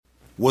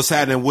What's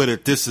happening with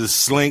it? This is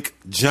Slink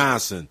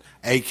Johnson,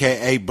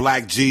 a.k.a.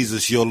 Black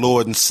Jesus, your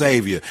Lord and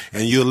Savior,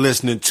 and you're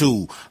listening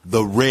to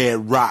the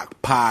Red Rock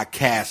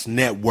Podcast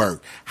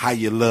Network. How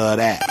you love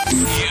that?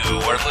 You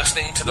are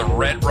listening to the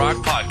Red Rock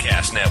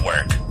Podcast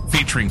Network,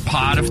 featuring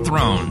Pod of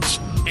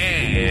Thrones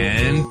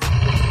and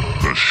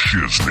the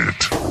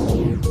Shiznit.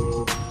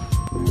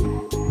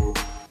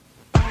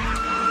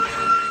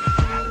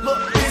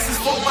 Look, this is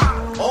for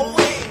my old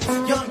heads,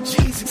 young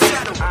G's,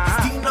 etc.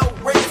 Dino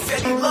Red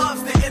said he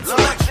loves the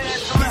intellectual.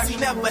 Guess he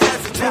never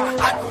hesitate.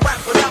 I can rap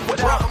whatever,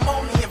 bro. I'm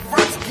only in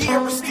first gear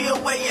and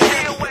still weighing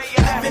heavy.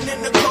 Living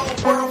in the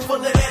cold world full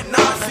of that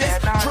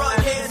nonsense. Drug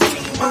heads,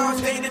 teen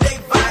moms, day-to-day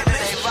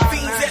violence.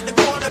 Fiends at the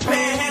corner,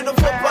 panhandle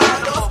for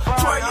bottles.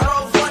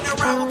 12-year-olds running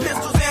around with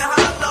pistols and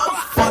hollows.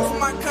 Fucks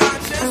with my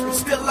conscience, but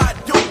still I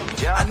do.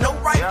 I know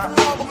right from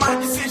wrong, but my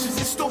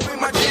decisions is stupid.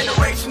 My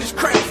generation is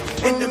crazy,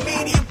 and the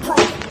media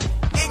proof.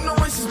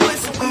 Ignorance is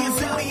bliss, and we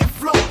Azealia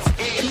influence.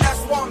 And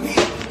that's why I'm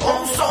here.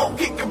 Old soul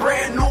kicking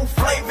brand new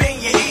flavor in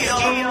your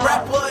ear.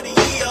 Rapper of the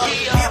year.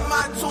 Get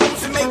my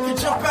tools and make you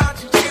jump out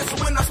your chair. So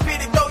when I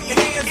spit it, throw your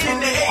hands in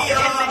the air.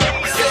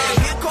 Yeah,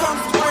 here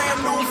comes the brand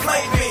new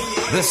flavor in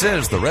your ear. This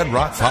is the Red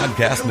Rock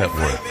Podcast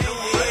Network.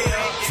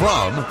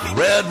 From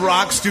Red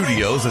Rock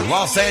Studios in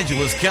Los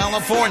Angeles,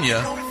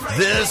 California,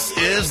 this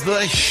is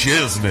the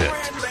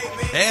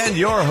Shiznit. And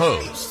your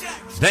hosts,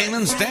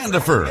 Damon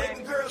Standifer,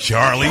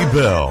 Charlie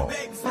Bell,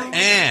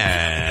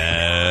 and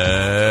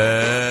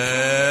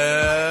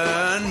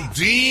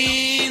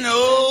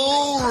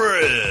Dino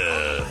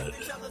Red.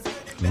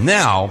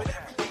 Now,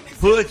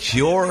 put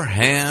your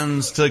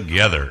hands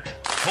together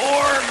for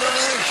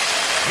the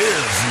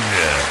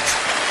Shiznit.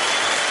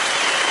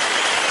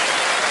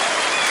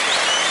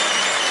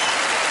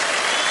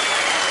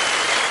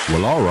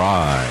 Well, all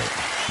right.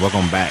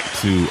 Welcome back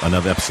to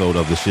another episode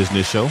of the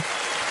Shiznit Show.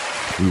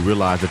 We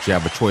realize that you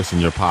have a choice in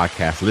your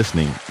podcast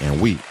listening, and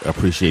we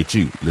appreciate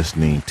you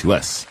listening to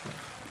us.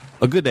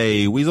 A good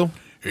day, Weasel.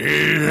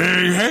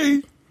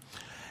 Hey.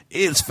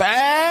 It's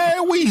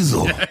Fat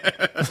Weasel.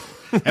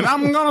 And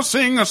I'm going to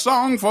sing a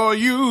song for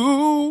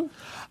you.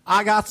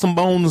 I got some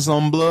bones,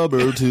 some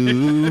blubber,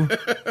 too.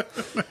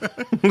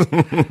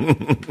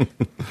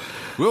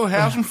 We'll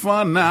have some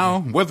fun now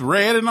with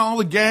Red and all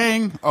the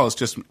gang. Oh, it's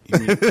just me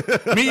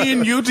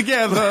and you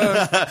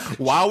together.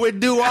 While we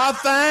do our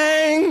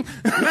thing.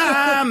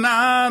 Nah.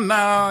 I'm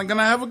going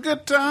to have a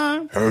good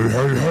time.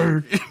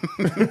 Hey.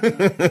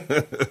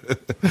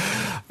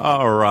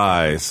 All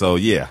right. So,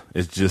 yeah,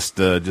 it's just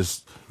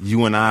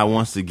you and I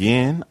once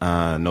again.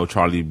 No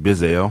Charlie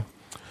Bizzell.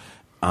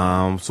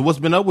 So what's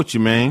been up with you,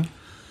 man?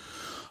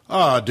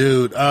 Oh,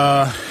 dude.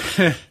 I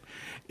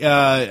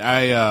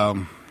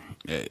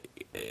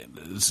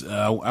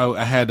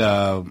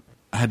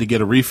had to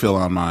get a refill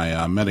on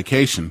my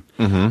medication.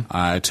 Mm-hmm.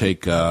 I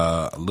take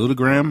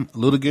Ludigam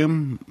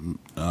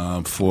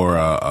for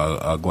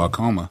a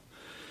glaucoma,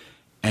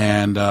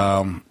 and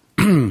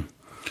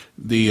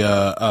they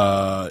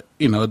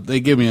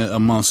give me a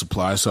month's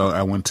supply. So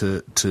I went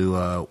to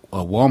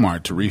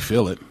Walmart to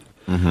refill it.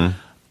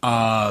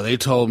 Mm-hmm. They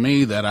told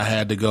me that I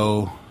had to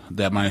go,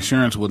 that my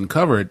insurance wouldn't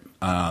cover it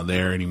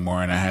there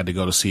anymore, and I had to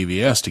go to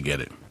CVS to get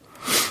it.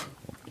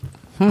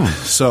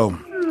 So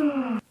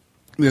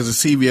there's a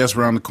CVS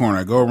around the corner.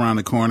 I go around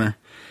the corner,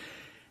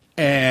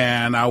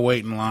 and I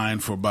wait in line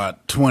for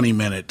about 20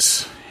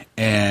 minutes,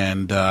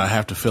 and I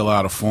have to fill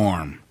out a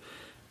form.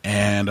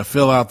 And I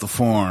fill out the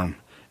form,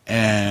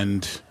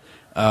 and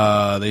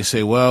they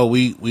say, well,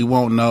 we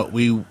won't know.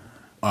 We're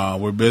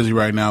busy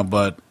right now,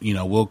 but,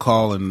 we'll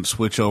call and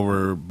switch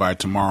over by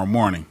tomorrow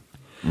morning.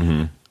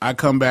 Mm-hmm. I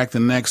come back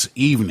the next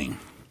evening.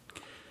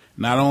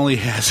 Not only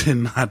has it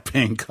not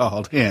been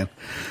called in,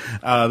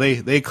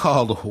 they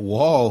called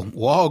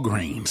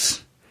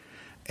Walgreens,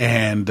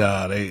 and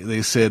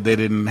they said they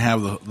didn't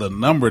have the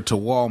number to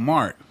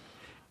Walmart.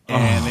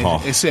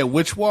 And they said,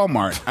 which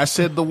Walmart? I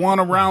said, the one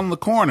around the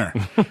corner,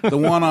 the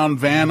one on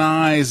Van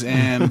Nuys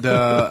and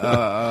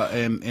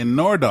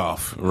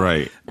Nordhoff.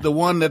 Right. The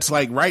one that's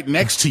like right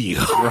next to you.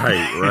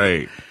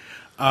 Right.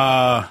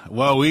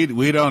 Well,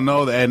 we don't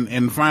know that,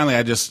 and finally,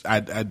 I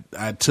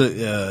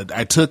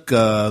took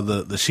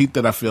the sheet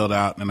that I filled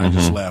out, and I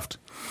just left.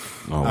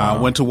 Oh,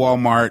 wow. Went to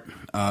Walmart,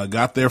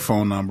 got their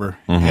phone number,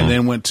 and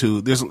then went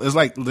to there's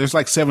like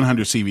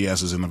 700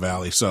 CVSs in the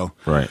Valley, so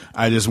right.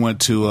 I just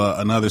went to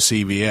another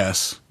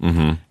CVS,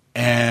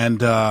 and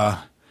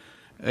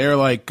they were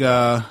like,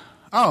 "Oh,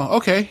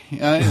 okay."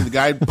 The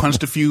guy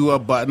punched a few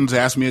buttons,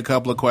 asked me a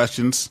couple of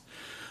questions.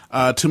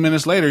 2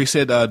 minutes later, he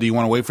said, do you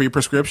want to wait for your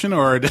prescription,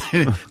 or do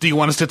you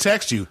want us to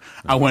text you?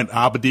 I went,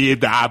 I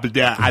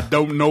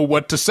don't know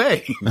what to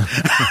say.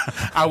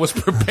 I was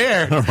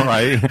prepared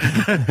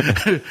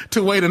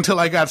to wait until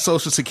I got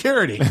Social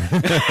Security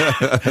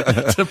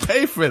to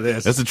pay for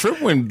this. It's a trip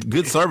when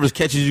good service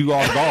catches you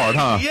off guard,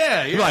 huh?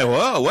 Yeah. You're like,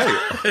 whoa, wait,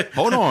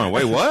 hold on,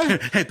 wait,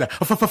 what?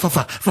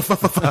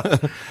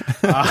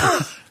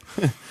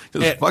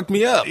 Just fucked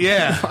me up.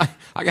 Yeah.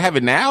 I can have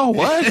it now?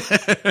 What?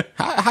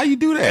 How you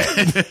do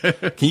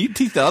that? Can you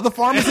teach the other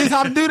pharmacists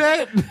how to do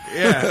that?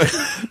 Yeah.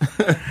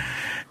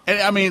 And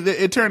I mean,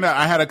 it turned out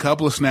I had a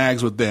couple of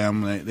snags with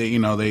them.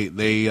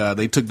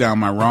 They took down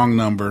my wrong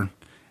number,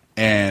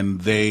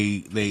 and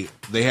they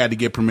had to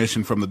get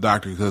permission from the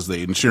doctor because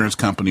the insurance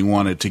company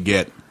wanted to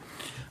get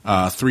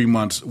 3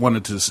 months,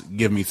 wanted to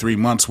give me 3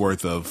 months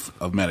worth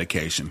of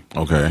medication.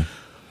 Okay.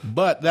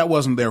 But that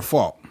wasn't their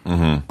fault.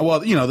 Mm-hmm.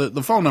 Well,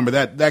 the phone number,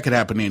 that could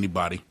happen to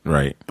anybody.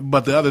 Right.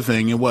 But the other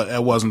thing, it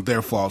wasn't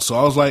their fault. So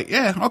I was like,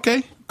 yeah,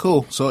 okay,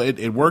 cool. So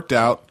it worked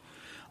out,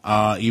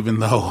 even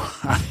though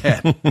I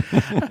had,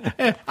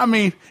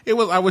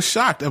 I was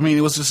shocked. I mean,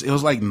 it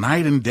was like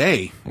night and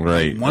day.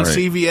 Right. One right.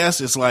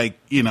 CVS, it's like,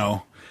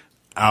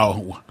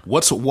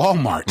 what's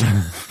Walmart?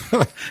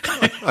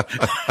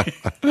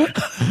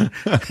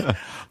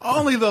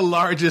 Only the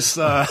largest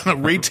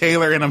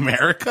retailer in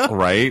America.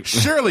 Right.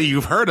 Surely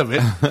you've heard of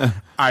it.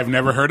 I've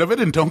never heard of it,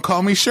 and don't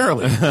call me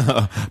Shirley.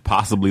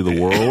 Possibly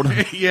the world.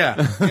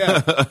 Yeah.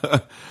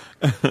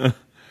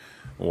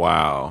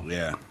 Wow.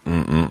 Yeah.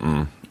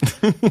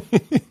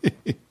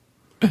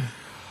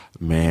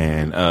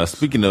 Man,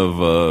 speaking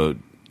of,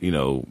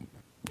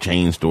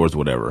 chain stores,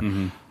 whatever.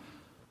 Mm-hmm.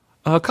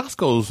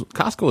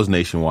 Costco is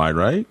nationwide,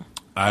 right?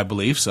 I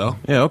believe so.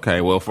 Yeah,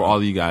 okay. Well, for all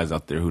of you guys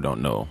out there who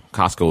don't know,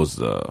 Costco is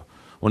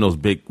one of those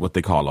big, what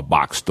they call a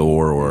box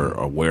store or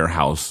a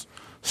warehouse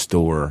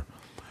store.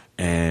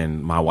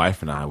 And my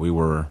wife and I, we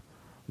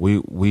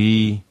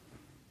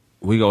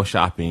go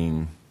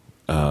shopping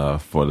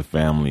for the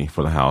family,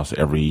 for the house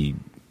every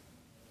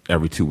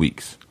 2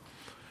 weeks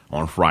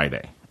on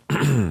Friday.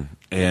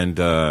 And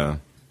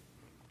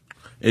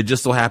it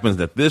just so happens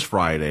that this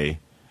Friday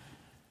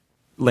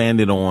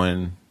landed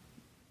on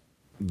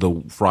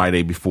the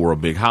Friday before a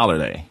big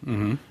holiday.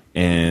 Mm-hmm.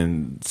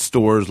 And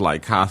stores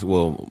like Costco,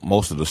 well,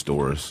 most of the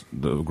stores,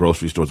 the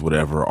grocery stores,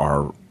 whatever,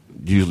 are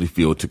usually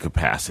filled to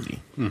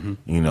capacity,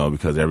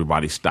 because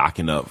everybody's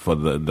stocking up for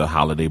the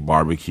holiday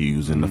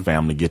barbecues and the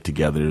family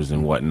get-togethers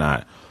and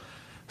whatnot.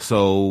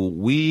 So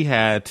we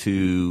had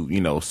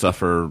to,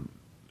 suffer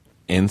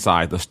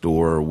inside the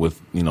store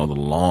with, the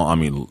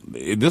long,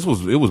 it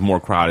was more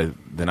crowded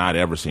than I'd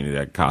ever seen it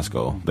at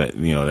Costco, that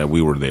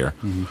we were there.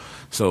 Mm-hmm.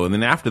 So, and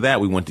then after that,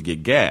 we went to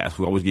get gas.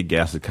 We always get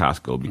gas at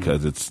Costco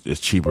because it's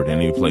cheaper than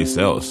any place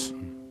else.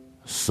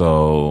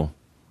 So,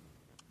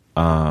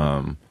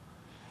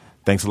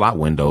 thanks a lot,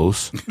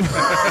 Windows.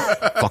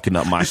 Fucking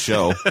up my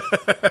show.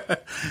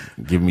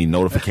 Giving me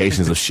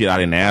notifications of shit I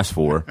didn't ask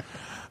for.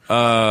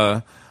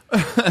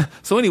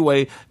 So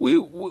anyway,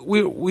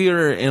 we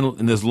are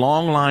in this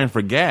long line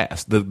for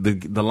gas.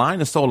 The line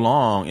is so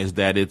long is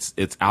that it's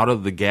out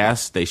of the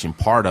gas station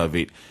part of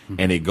it,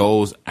 and it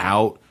goes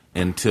out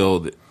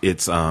until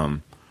it's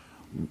the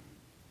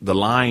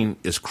line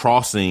is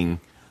crossing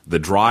the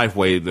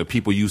driveway that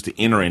people use to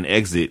enter and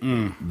exit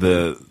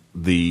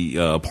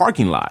the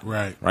parking lot.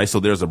 Right. So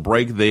there's a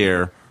break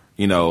there,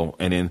 and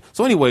then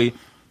so anyway.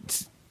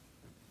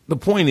 The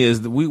point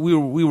is that we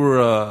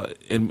were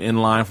in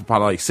line for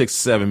probably like 6 or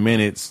 7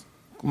 minutes,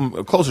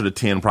 closer to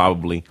 10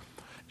 probably,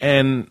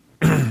 and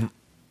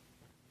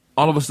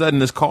all of a sudden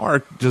this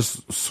car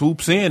just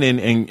swoops in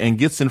and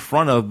gets in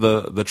front of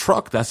the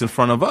truck that's in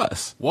front of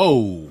us.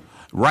 Whoa!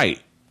 Right,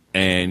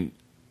 and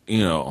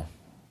my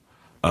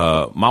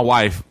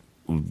wife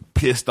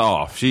pissed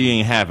off. She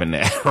ain't having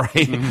that, right?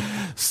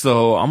 Mm-hmm.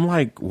 So I'm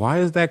like,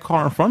 why is that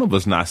car in front of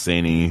us not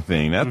saying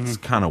anything? That's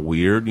kind of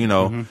weird,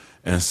 and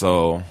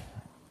so.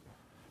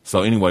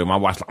 So anyway, my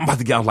wife's like, I'm about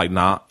to get. I was like,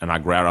 nah, and I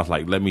grabbed her. I was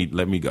like, let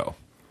me go,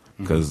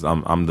 because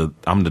I'm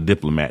the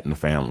diplomat in the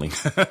family.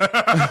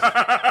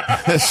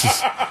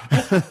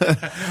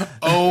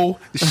 Oh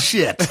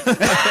shit!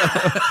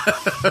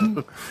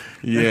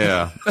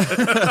 Yeah,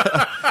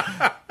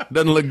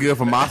 doesn't look good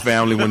for my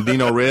family when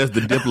Dino Red's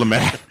the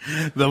diplomat.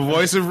 The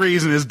voice of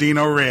reason is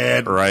Dino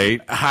Red.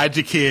 Right. Hide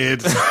your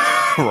kids.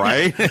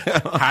 Right.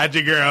 Hide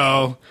your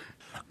girl.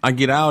 I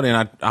get out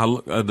and I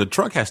look, the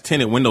truck has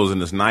tinted windows in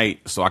this night,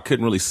 so I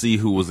couldn't really see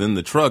who was in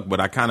the truck, but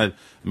I kind of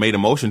made a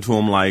motion to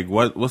him like,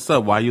 what's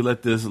up? Why you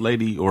let this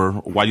lady or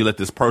why you let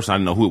this person, I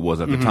didn't know who it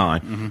was at the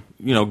time,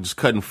 just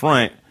cut in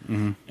front.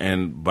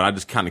 But I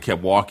just kind of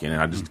kept walking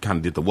and I just kind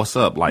of did the what's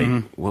up, like,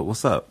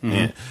 what's up?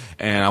 And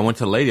I went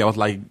to the lady. I was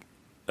like,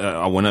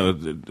 I went up,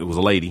 it was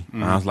a lady.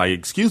 And I was like,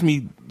 excuse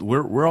me,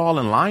 we're all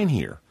in line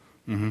here.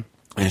 And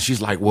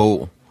she's like,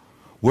 well,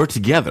 we're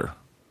together.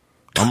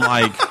 I'm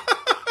like,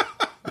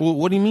 well,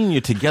 what do you mean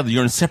you're together?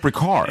 You're in separate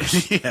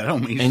cars. Yeah, I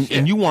don't mean shit.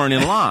 And you weren't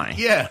in line.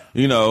 Yeah.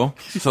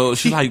 So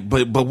she's like,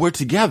 but we're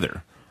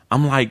together.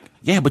 I'm like,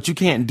 yeah, but you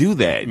can't do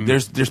that.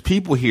 There's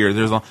people here.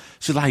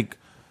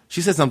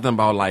 She said something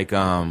about like,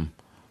 but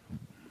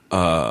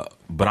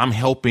I'm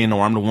helping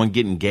or I'm the one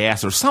getting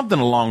gas or something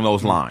along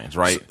those lines,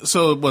 right?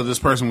 So this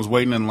person was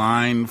waiting in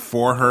line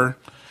for her?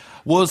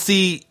 Well,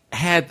 see,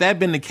 had that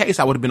been the case,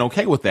 I would have been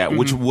okay with that,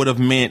 which would have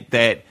meant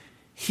that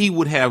he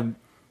would have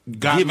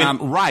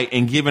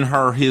given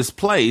her his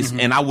place,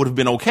 and I would have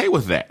been okay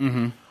with that.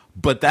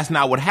 But that's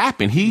not what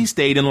happened. He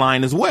stayed in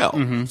line as well.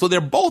 So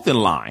they're both in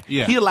line.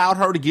 Yeah. He allowed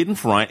her to get in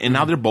front, and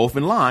now they're both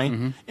in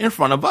line in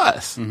front of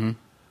us.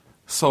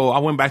 So I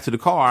went back to the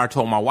car. I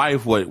told my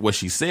wife what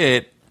she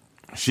said.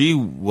 She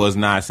was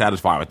not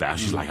satisfied with that.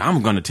 She's like,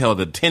 I'm going to tell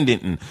the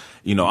attendant, and,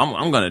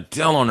 I'm going to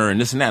tell on her and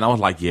this and that. And I was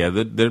like, yeah,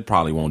 they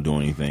probably won't do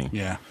anything.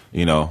 Yeah.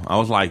 I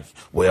was like,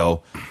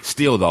 well,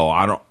 still though,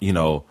 I don't,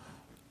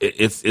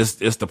 it's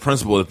the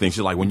principle of the thing. She's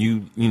like, when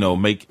you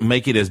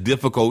make it as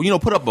difficult,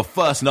 put up a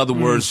fuss. In other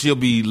words, she'll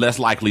be less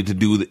likely to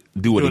do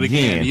it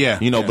again. Yeah.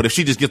 But if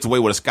she just gets away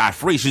with a scot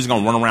free, she's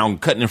gonna run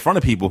around cutting in front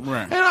of people.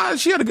 Right. And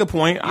she had a good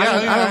point. I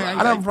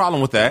don't have a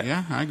problem with that.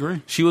 Yeah, I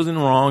agree. She was in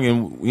the wrong,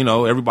 and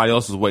everybody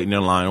else was waiting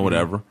in line or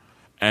whatever.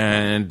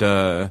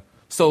 And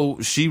so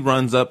she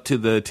runs up to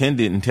the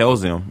attendant and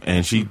tells him,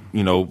 and she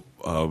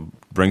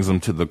brings him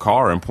to the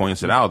car and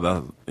points it out,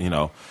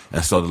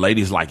 and so the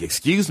lady's like,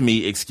 excuse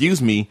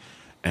me.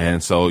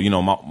 And so,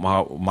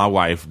 my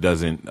wife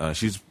doesn't,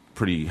 she's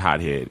pretty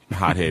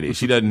hot-headed.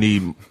 She doesn't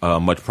need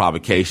much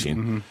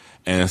provocation.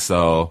 And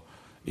so,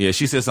 yeah,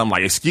 she said something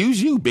like, excuse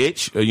you,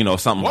 bitch, or,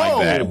 something like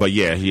that. But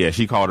yeah,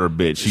 she called her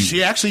bitch.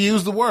 She actually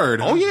used the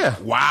word. Oh, yeah.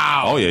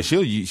 Wow. Oh, yeah,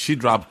 she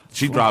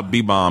dropped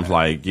B-bombs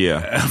like,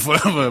 yeah. For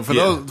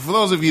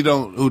those of you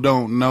who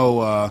don't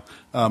know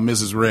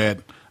Mrs.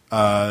 Red,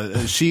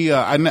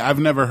 I've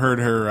never heard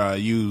her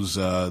use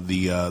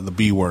the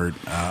B word.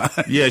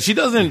 Yeah, she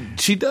doesn't.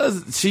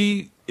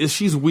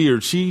 She's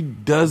weird. She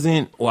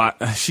doesn't. Well,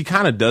 she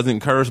kind of doesn't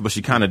curse, but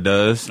she kind of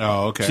does.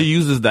 Oh, okay. She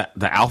uses the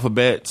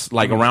alphabets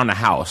like around the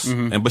house,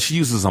 but she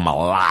uses them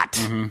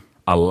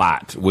a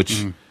lot,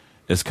 which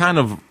is kind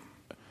of.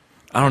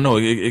 I don't know.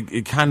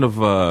 It kind of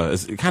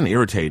it's kind of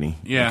irritating.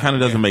 Yeah, it kind of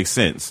doesn't make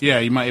sense. Yeah,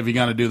 you might, if you're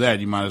gonna do that,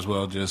 you might as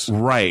well just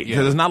right,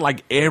 because it's not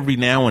like every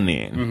now and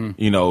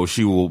then,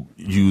 she will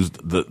use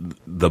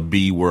the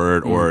B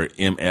word or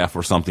MF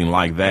or something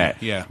like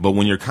that. Yeah. But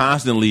when you're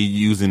constantly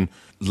using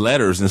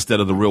letters instead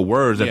of the real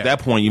words, at that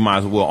point you might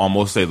as well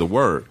almost say the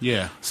word.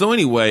 Yeah. So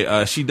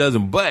anyway, she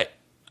doesn't. But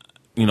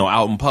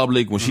out in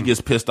public when she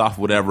gets pissed off,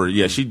 whatever,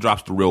 she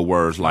drops the real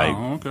words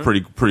like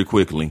pretty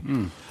quickly.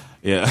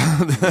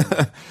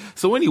 Yeah.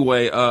 So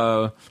anyway,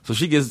 so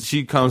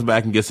she comes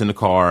back and gets in the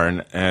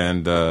car,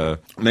 and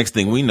next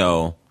thing we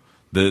know,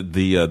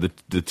 the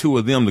two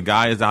of them, the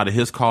guy is out of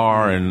his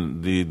car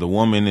and the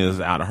woman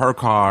is out of her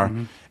car,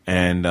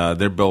 and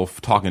they're both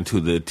talking to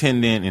the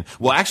attendant. And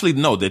well, actually,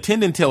 no, the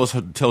attendant tells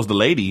the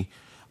lady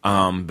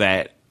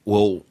that,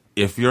 well,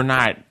 if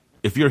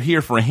you're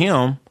here for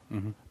him,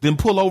 then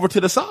pull over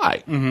to the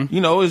side.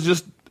 It's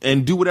just.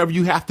 And do whatever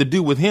you have to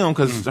do with him,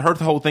 because her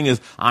whole thing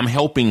is, I'm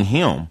helping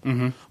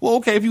him. Well,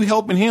 okay, if you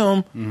helping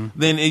him,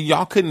 then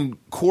y'all couldn't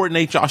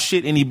coordinate y'all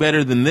shit any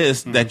better than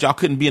this, that y'all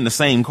couldn't be in the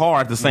same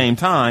car at the same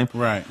time.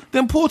 Right.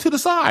 Then pull to the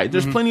side.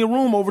 There's plenty of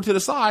room over to the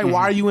side.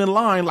 Why are you in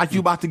line like you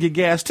about to get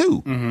gas too?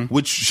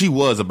 Which she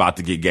was about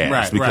to get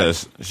gas,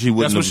 because she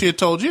wouldn't. That's what she had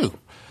told you.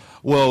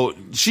 Well,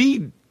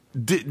 she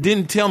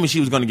didn't tell me she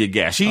was going to get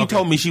gas. She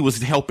told me she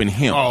was helping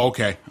him. Oh,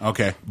 okay.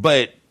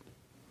 But,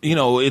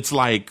 it's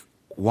like,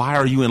 why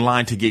are you in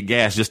line to get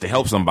gas just to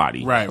help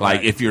somebody? Right.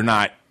 Like, if you're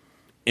not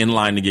in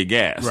line to get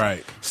gas.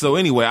 Right. So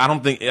anyway,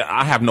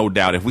 I have no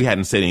doubt if we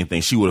hadn't said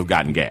anything, she would have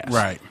gotten gas.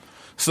 Right.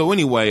 So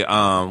anyway,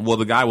 well,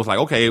 the guy was like,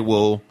 okay,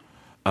 well,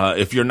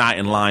 if you're not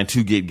in line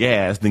to get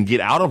gas, then get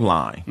out of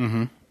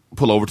line.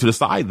 Pull over to the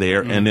side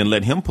there, and then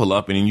let him pull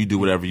up, and then you do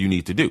whatever you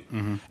need to do.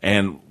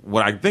 And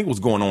what I think was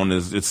going on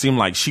is it seemed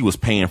like she was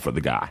paying for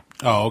the guy.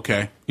 Oh,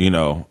 okay.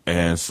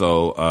 And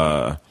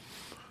so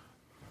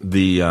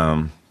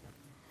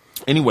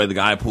anyway, the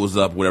guy pulls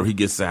up, whatever, he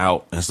gets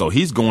out, and so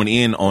he's going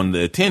in on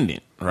the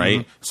attendant,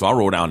 right? So I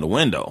roll down the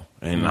window,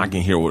 and I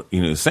can hear what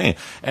he's saying.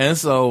 And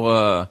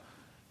so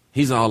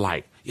he's all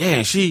like,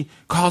 yeah, she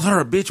calls her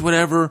a bitch,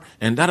 whatever,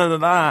 and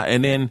da-da-da-da.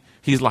 And then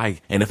he's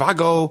like, and if I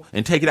go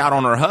and take it out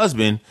on her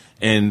husband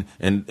and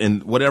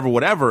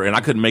whatever, and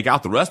I couldn't make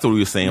out the rest of what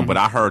he was saying, but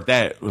I heard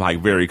that, like,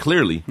 very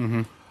clearly,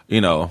 and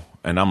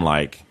I'm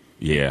like,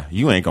 yeah,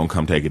 you ain't gonna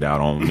come take it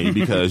out on me,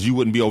 because you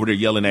wouldn't be over there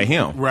yelling at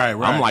him. Right.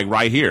 I'm like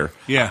right here.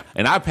 Yeah.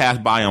 And I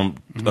passed by him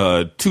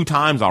 2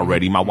 times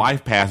already. My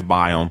wife passed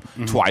by him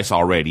twice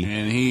already.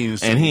 And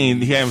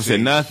he haven't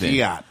said nothing.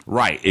 Yeah.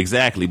 Right,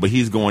 exactly. But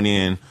he's going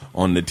in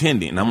on the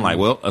attendant. And I'm like,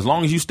 well, as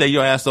long as you stay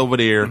your ass over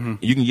there,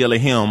 you can yell at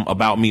him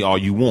about me all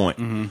you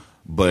want.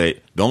 But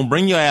don't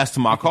bring your ass to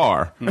my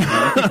car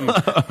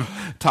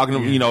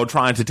talking,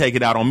 trying to take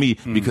it out on me,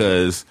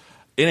 because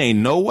it ain't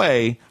no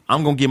way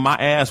I'm going to get my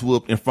ass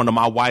whooped in front of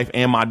my wife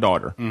and my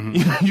daughter.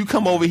 You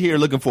come over here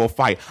looking for a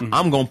fight,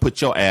 I'm going to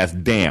put your ass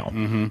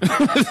down.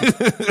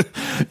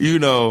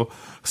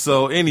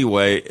 So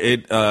anyway,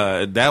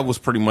 that was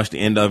pretty much the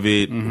end of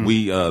it.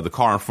 We the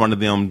car in front of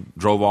them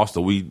drove off,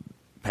 so we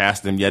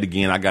passed them yet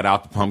again. I got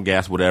out to pump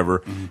gas,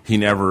 whatever. He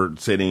never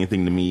said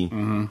anything to me.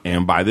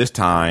 And by this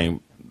time,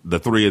 the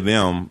 3 of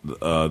them,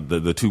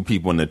 the 2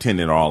 people and the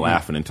attendant are all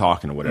laughing and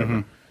talking or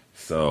whatever.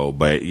 So,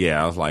 but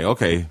yeah, I was like,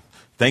 okay,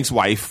 Thanks,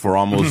 wife, for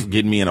almost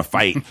getting me in a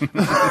fight.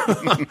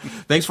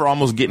 Thanks for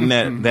almost getting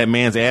that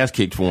man's ass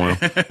kicked for him,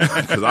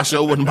 because I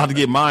sure wasn't about to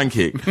get mine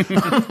kicked.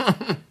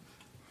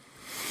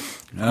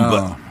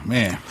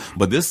 Man.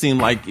 But this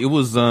seemed like it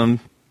was the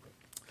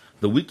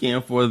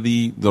weekend for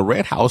the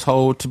Red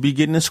household to be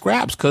getting the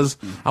scraps, because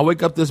I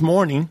wake up this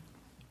morning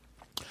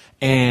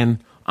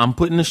and I'm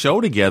putting the show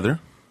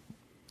together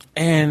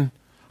and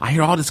I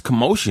hear all this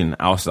commotion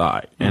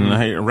outside, and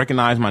I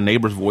recognize my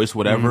neighbor's voice,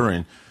 whatever,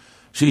 and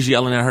she's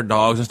yelling at her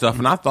dogs and stuff,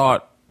 and I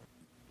thought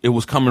it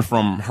was coming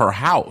from her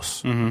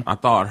house. I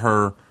thought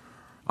her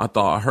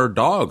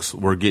dogs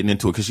were getting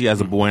into it, because she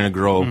has a boy and a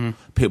girl,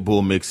 pit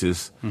bull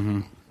mixes,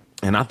 and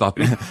I thought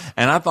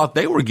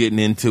they were getting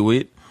into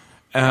it.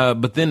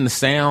 But then the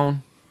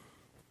sound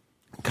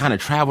kind of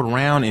traveled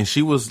around, and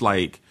she was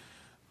like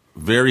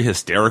very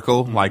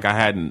hysterical. Like I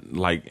hadn't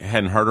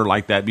heard her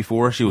like that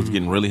before. She was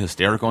getting really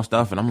hysterical and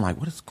stuff, and I'm like,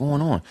 what is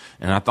going on?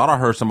 And I thought I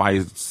heard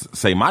somebody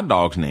say my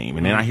dog's name,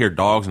 and then I hear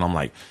dogs, and I'm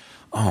like,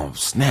 oh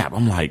snap!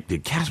 I'm like,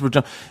 did Casper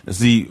jump?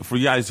 See, for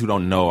you guys who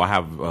don't know, I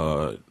have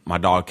my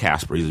dog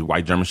Casper. He's a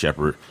white German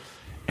Shepherd,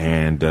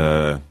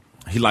 and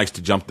he likes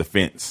to jump the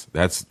fence.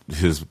 That's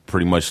his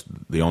pretty much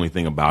the only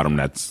thing about him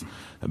that's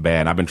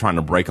bad. I've been trying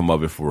to break him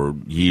of it for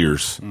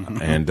years.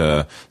 And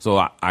so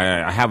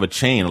I have a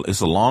chain. It's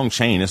a long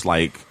chain. It's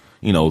like,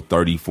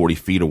 30, 40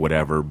 feet or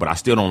whatever. But I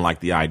still don't like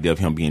the idea of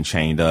him being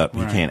chained up.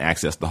 Right. He can't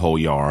access the whole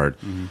yard.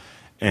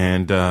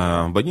 And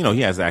but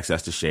he has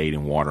access to shade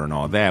and water and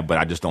all that. But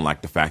I just don't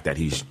like the fact that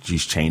he's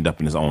chained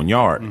up in his own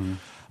yard.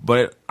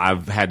 But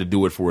I've had to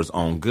do it for his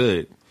own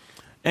good.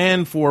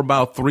 And for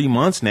about 3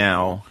 months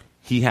now,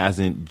 he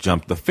hasn't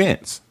jumped the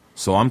fence.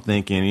 So I'm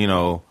thinking,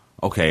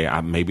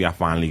 okay, maybe I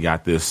finally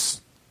got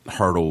this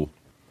hurdle,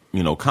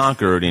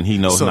 conquered, and he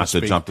knows not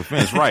to jump the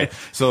fence. Right.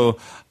 So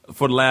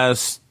for the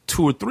last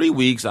 2 or 3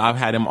 weeks, I've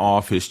had him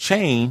off his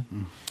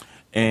chain,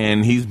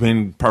 and he's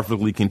been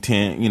perfectly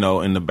content,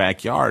 in the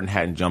backyard, and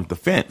hadn't jumped the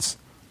fence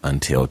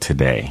until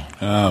today.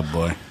 Oh,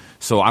 boy.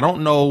 So I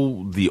don't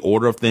know the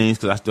order of things,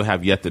 because I still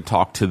have yet to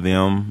talk to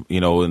them,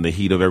 in the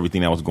heat of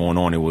everything that was going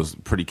on. It was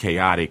pretty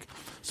chaotic.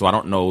 So I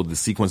don't know the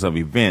sequence of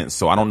events.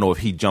 So I don't know if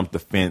he jumped the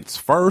fence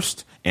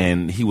first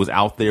and he was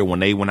out there when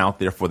they went out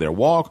there for their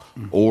walk,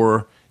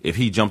 or if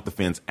he jumped the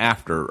fence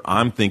after.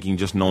 I'm thinking,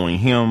 just knowing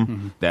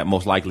him, that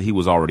most likely he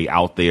was already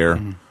out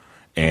there,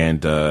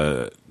 and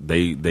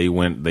they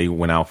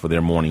went out for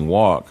their morning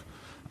walk,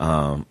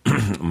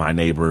 my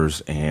neighbors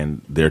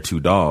and their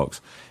 2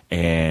 dogs,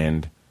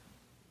 and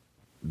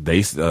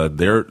they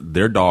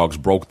their dogs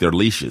broke their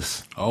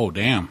leashes. Oh,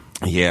 damn.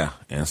 Yeah,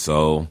 and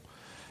so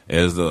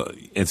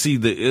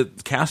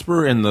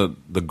Casper and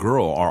the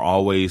girl are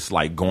always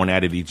like going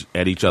at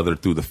each other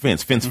through the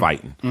fence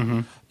fighting,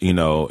 and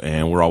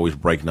we're always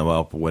breaking them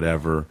up or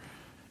whatever.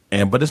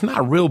 But it's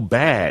not real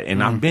bad.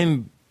 And I've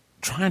been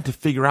trying to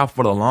figure out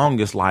for the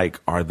longest,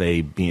 like, are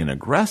they being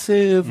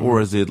aggressive,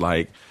 or is it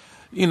like,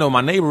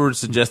 my neighbor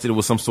suggested it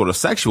was some sort of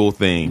sexual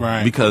thing,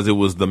 right, because it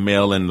was the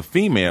male and the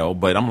female.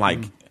 But I'm like,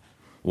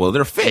 well,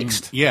 they're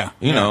fixed. Yeah.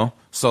 You know,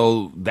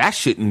 so that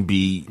shouldn't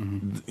be,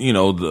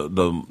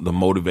 the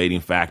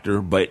motivating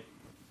factor. But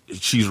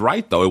she's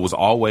right, though. It was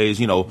always,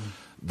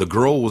 the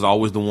girl was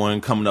always the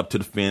one coming up to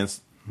the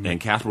fence,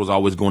 and Casper was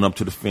always going up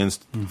to the fence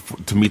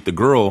to meet the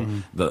girl.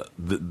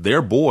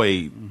 Their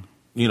boy,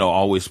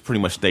 always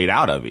pretty much stayed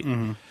out of it.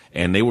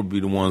 And they would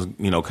be the ones,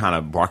 kind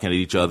of barking at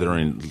each other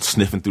and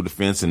sniffing through the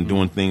fence and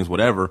doing things,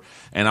 whatever.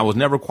 And I was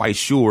never quite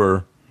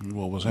sure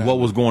what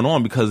was going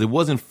on, because it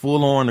wasn't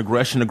full on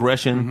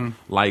aggression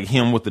like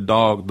him with the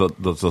dog,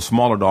 the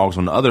smaller dogs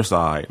on the other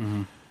side.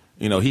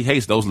 He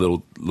hates those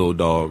little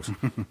dogs.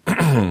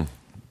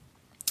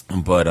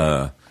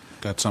 But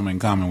got something in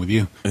common with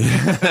you.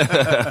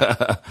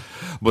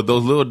 But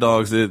those little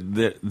dogs,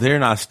 they're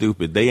not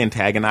stupid. They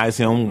antagonize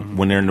him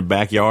when they're in the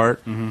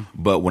backyard,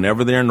 but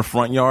whenever they're in the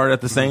front yard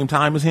at the same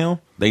time as him,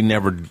 they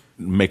never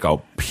make a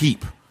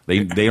peep.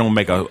 They don't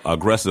make a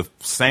aggressive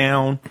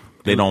sound.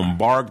 They don't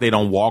bark. They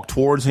don't walk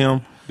towards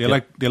him. They're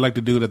like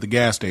the dude at the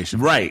gas station.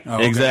 Right. Oh,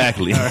 okay.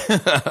 Exactly.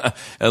 Right.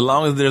 As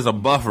long as there's a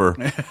buffer,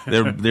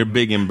 they're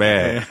big and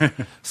bad.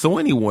 So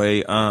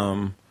anyway,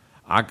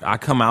 I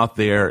come out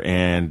there,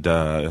 and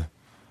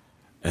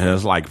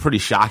it's like pretty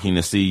shocking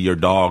to see your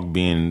dog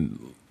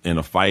being in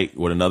a fight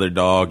with another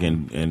dog,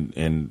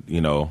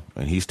 and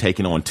he's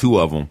taking on 2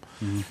 of them.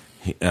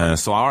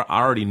 So I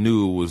already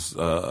knew it was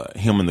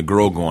him and the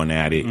girl going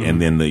at it, and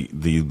then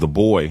the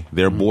boy,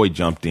 their boy,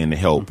 jumped in to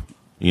help,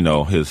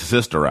 his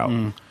sister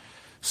out.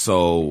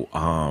 So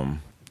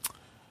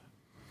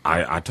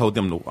I told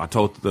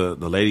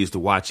the ladies to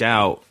watch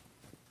out.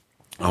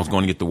 I was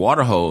going to get the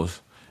water hose,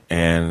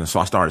 and so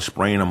I started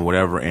spraying them or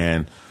whatever,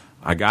 and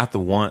I got the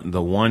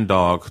one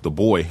dog, the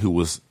boy, who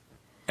was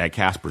at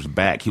Casper's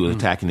back. He was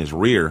attacking his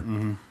rear,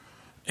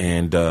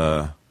 and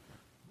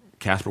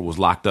Casper was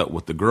locked up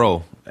with the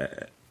girl,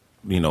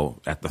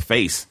 at the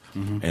face,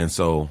 and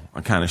so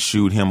I kind of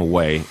shooed him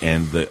away.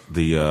 And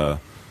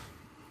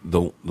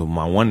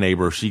my one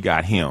neighbor, she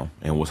got him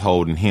and was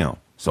holding him,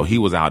 so he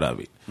was out of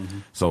it.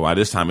 So by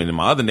this time, and then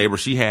my other neighbor,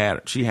 she had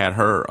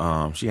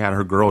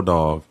her girl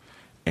dog,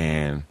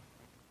 and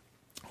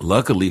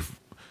luckily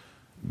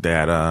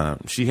that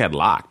she had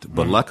locked,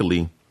 but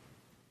luckily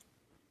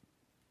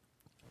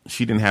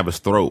she didn't have his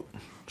throat.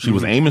 She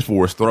was aiming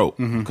for his throat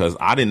because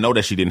I didn't know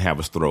that she didn't have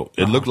his throat.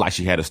 It looked like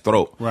she had his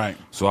throat. Right.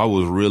 So I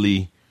was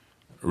really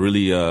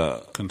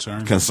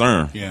concerned.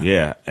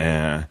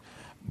 Yeah.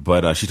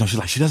 But she's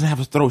like, she doesn't have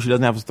his throat. She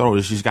doesn't have his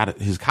throat. She's got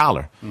his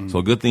collar. So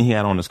a good thing he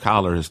had on his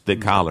collar, his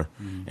thick collar,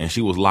 and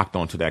she was locked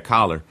onto that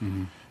collar.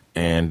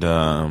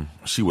 And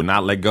she would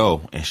not let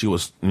go. And she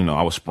was,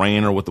 I was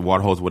spraying her with the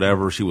water hose,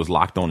 whatever. She was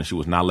locked on, and she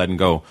was not letting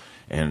go.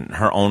 And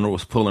her owner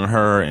was pulling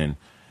her, and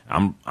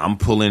I'm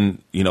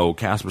pulling,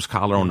 Casper's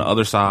collar on the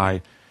other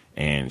side,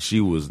 and she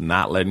was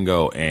not letting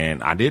go.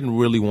 And I didn't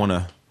really want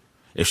to.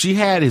 If she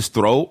had his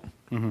throat,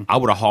 I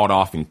would have hauled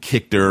off and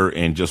kicked her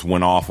and just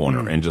went off on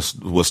her and just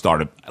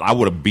I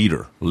would have beat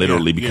her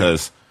literally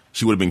because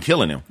she would have been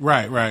killing him.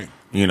 Right.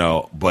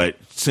 But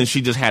since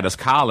she just had his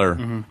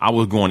collar, I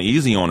was going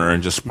easy on her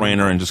and just spraying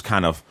her and just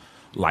kind of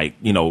like,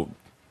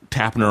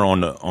 tapping her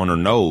on her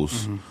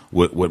nose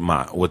with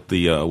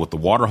the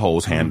water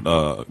hose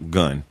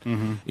gun,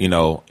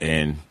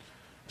 and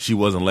she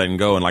wasn't letting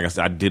go. And like I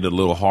said, I did it a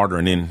little harder,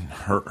 and then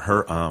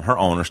her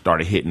owner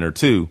started hitting her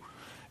too.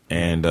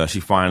 And she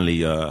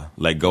finally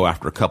let go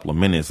after a couple of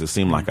minutes. It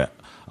seemed like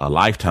a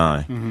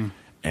lifetime.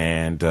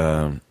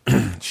 And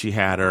she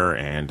had her,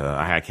 and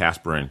I had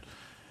Casper, and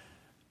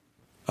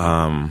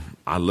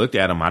I looked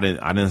at him. I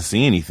didn't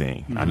see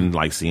anything. I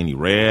didn't see any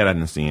red. I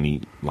didn't see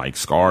any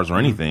scars or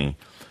anything.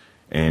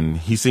 And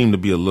he seemed to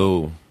be a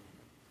little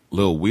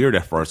weird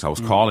at first. I was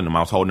calling him.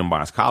 I was holding him by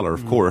his collar,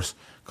 of course,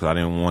 because I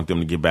didn't want them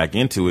to get back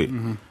into it,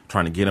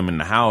 trying to get him in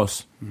the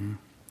house.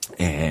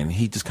 And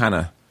he just kind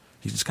of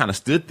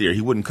stood there.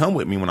 He wouldn't come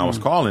with me when I was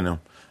calling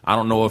him. I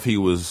don't know if he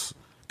was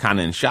kind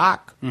of in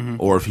shock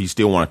or if he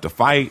still wanted to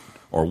fight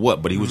or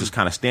what, but he was just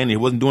kind of standing. He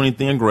wasn't doing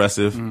anything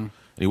aggressive.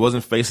 He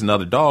wasn't facing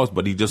other dogs,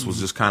 but he just was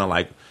just kind of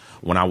like,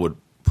 when I would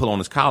pull on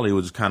his collar, he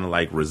would just kind of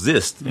like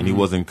resist, and he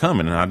wasn't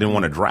coming, and I didn't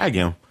want to drag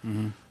him.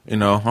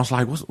 I was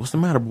like, what's the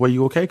matter, boy?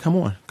 You okay? Come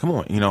on.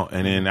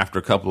 And then after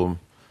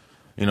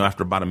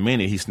after about a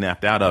minute, he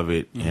snapped out of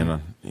it,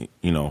 and,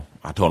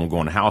 I told him to go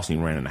in the house, and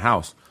he ran in the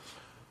house.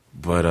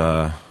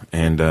 But,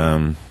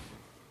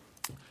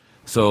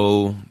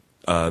 so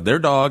their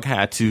dog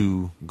had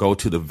to go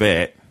to the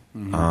vet.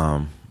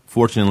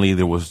 Fortunately,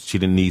 she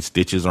didn't need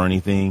stitches or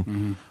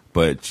anything,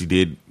 but she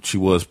did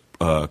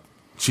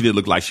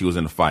look like she was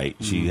in a fight.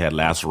 She had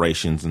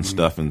lacerations and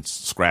stuff and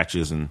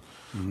scratches and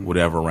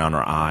whatever around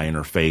her eye and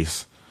her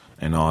face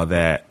and all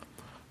that.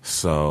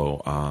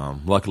 So,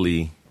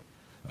 luckily,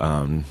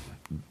 none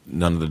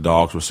of the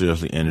dogs were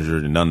seriously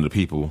injured, and none of the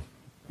people,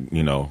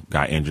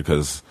 got injured,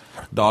 because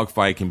dog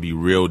fight can be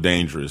real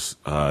dangerous,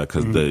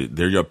 because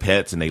they're your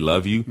pets and they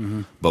love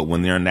you, but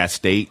when they're in that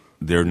state,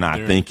 they're not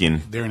thinking.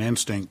 They're an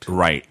instinct.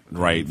 Right.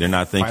 They're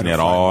not thinking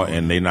at all,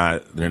 and they're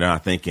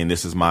not thinking,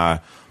 this is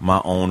my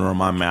owner,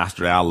 my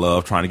master that I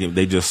love, trying to get.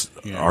 They just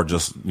are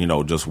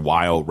just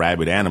wild,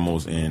 rabid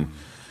animals, and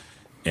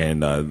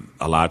a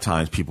lot of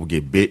times people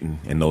get bitten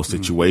in those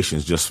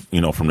situations, just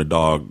from the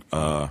dog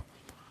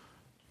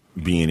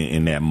being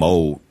in that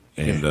mode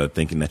and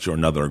thinking that you're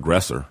another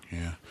aggressor.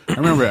 Yeah, I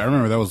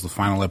remember that was the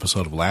final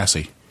episode of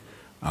Lassie.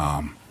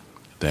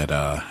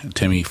 That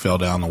Timmy fell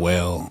down the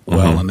well,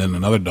 and then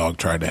another dog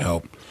tried to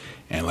help,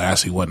 and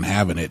Lassie wasn't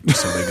having it,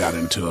 so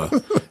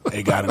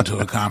they got into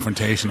a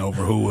confrontation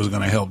over who was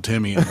going to help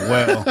Timmy in the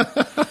well,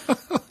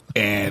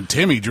 and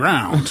Timmy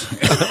drowned,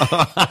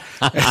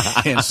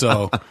 and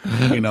so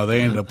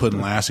they ended up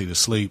putting Lassie to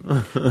sleep,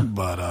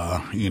 but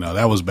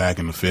that was back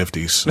in the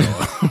 50s,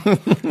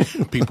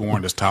 so people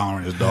weren't as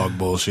tolerant as dog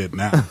bullshit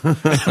now.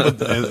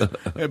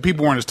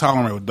 People weren't as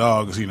tolerant with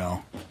dogs,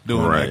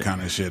 doing that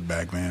kind of shit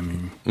back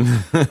then.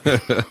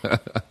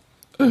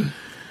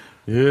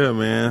 Yeah,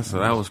 man. So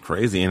that was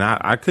crazy, and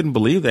I couldn't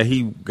believe that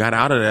he got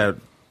out of that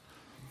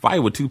fight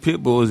with two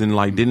pit bulls and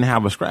didn't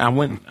have a scratch. I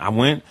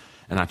went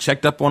and I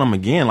checked up on him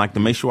again, to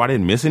make sure I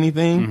didn't miss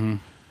anything.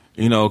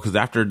 Because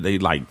after they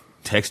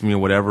text me or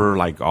whatever,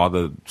 all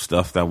the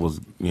stuff that was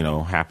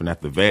happened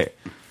at the vet,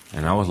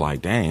 and I was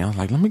like, dang. I was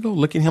like, let me go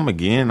look at him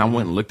again. I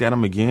went and looked at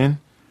him again,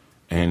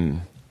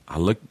 and I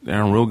looked at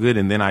him real good,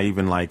 and then I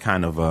even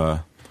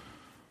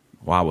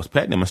while I was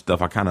petting him and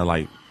stuff, I kind of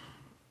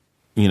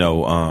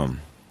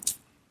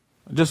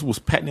just was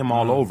petting him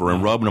all over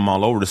and rubbing him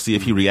all over to see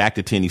if he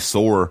reacted to any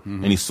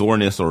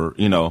soreness or,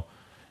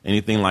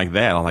 anything like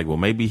that. I'm like, well,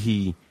 maybe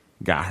he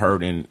got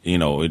hurt and,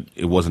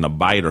 it wasn't a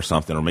bite or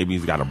something, or maybe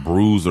he's got a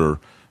bruise or,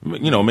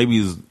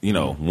 maybe he's,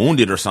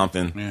 wounded or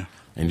something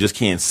and just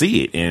can't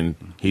see it. And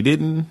he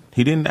didn't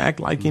act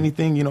like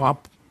anything, I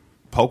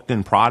poked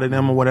and prodded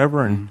him or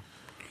whatever. And,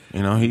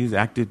 he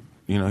acted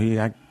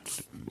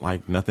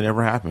like nothing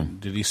ever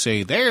happened. Did he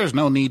say, "There's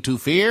no need to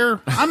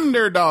fear.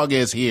 Underdog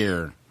is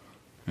here"?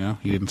 No,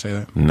 he didn't say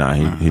that. No,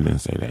 he didn't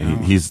say that. No.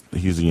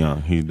 He's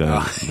young. He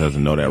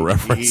doesn't know that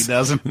reference. He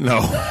doesn't.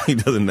 No, he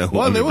doesn't know.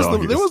 Well, there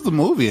was the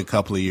movie a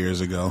couple of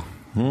years ago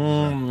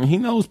He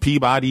knows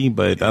Peabody,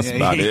 but that's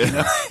about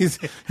it.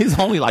 He's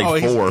only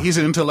like 4. He's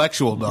an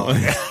intellectual dog.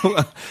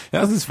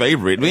 That's his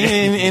favorite.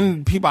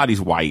 And Peabody's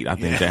white. I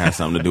think that has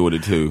something to do with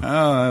it too.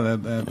 Oh,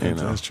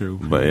 that's true.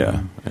 But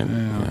yeah.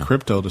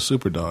 Crypto, the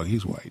super dog,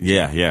 he's white.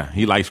 Yeah.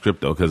 He likes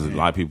Crypto because a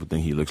lot of people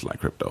think he looks like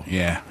Crypto.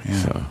 Yeah.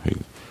 So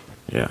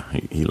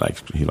he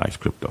likes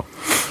Crypto.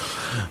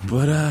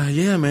 But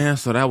yeah, man.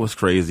 So that was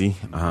crazy.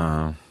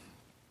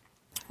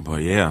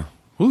 But yeah,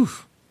 whew,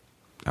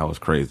 that was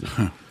crazy.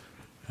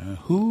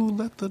 Who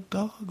let the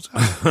dogs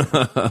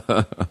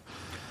out?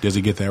 Does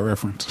he get that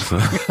reference?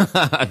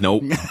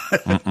 Nope.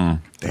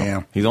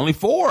 Damn. He's only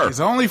 4. He's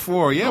only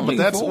 4. Yeah, Only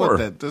but that's 4.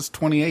 that's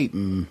 28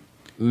 and.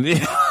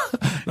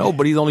 No,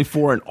 but he's only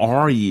 4 in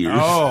our years.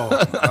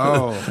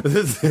 Oh.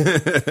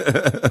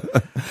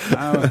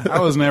 I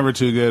was never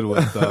too good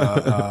with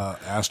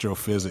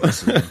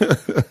astrophysics, and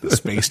the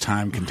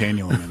space-time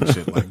continuum and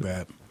shit like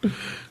that.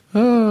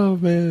 Oh,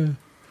 man.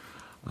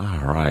 All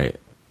right.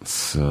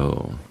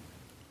 So,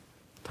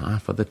 time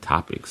for the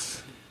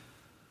topics.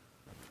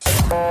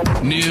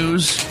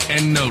 News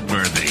and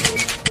noteworthy.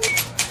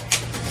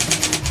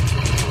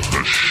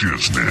 The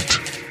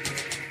Shiznit.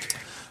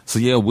 So,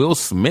 yeah, Will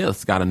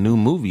Smith's got a new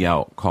movie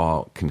out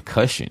called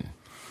Concussion.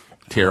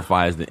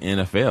 Terrifies the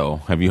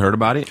NFL. Have you heard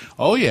about it?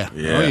 Oh, yeah.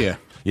 Yeah,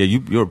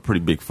 you're a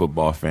pretty big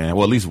football fan.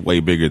 Well, at least way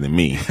bigger than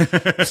me.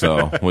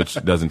 So, which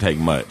doesn't take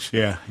much.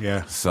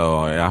 Yeah. So,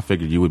 I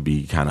figured you would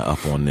be kind of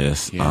up on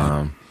this.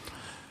 Yeah.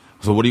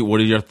 So, what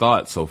are your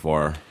thoughts so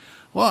far?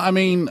 Well, I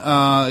mean,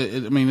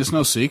 it's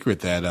no secret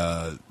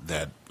that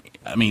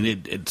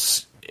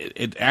it's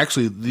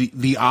actually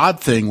the odd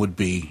thing would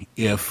be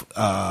if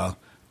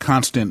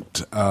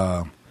constant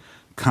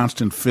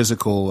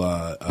physical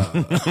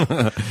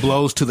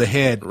blows to the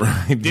head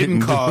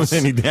didn't cause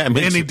any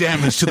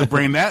damage to the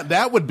brain.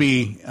 That would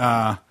be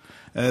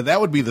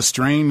the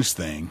strange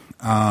thing.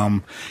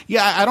 I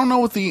don't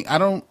know I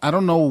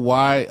don't know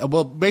why.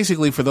 Well,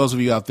 basically, for those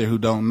of you out there who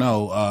don't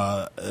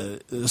know,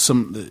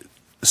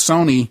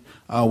 Sony,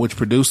 which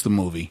produced the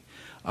movie,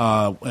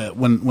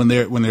 when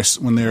their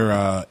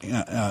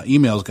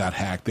emails got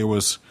hacked, there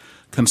was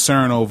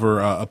concern over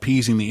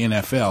appeasing the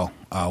NFL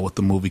with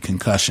the movie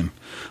Concussion,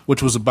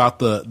 which was about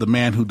the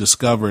man who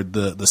discovered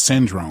the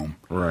syndrome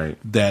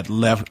that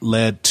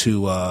led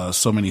to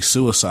so many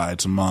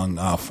suicides among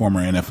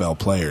former NFL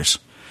players,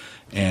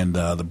 and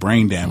the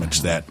brain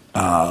damage that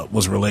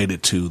was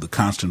related to the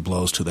constant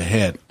blows to the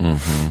head.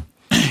 Mm-hmm.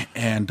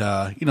 And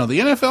the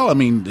NFL, I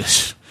mean,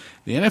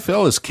 the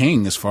NFL is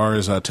king as far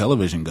as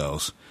television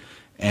goes.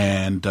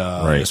 And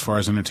as far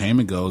as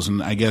entertainment goes,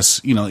 and I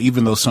guess,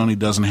 even though Sony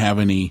doesn't have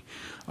any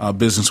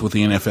business with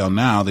the NFL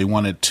now, they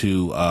wanted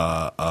to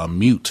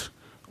mute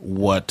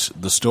what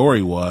the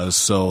story was,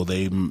 so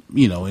they,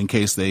 in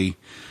case they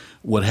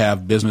would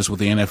have business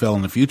with the NFL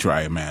in the future,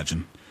 I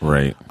imagine.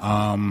 Right.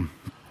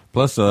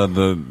 Plus,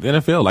 the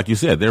NFL, like you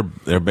said,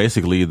 they're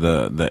basically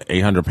the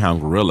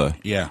 800-pound gorilla.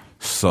 Yeah.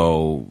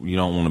 So you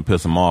don't want to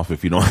piss them off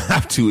if you don't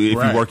have to, if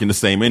you work in the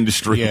same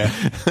industry. Yeah.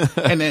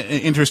 And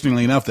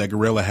interestingly enough, that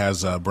gorilla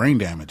has brain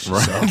damage.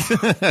 Right. So.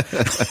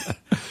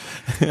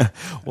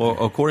 Well,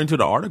 according to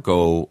the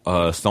article,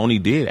 Sony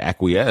did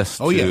acquiesce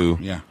to.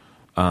 Yeah.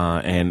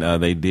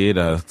 And they did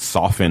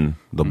soften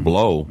the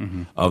blow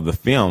of the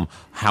film.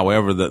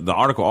 However, the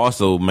article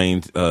also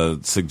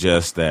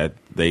suggests that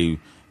they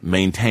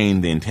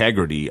maintained the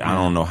integrity. I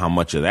don't know how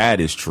much of that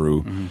is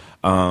true.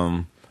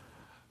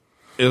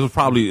 It's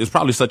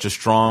probably such a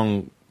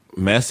strong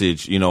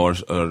message, or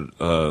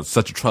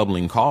such a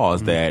troubling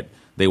cause that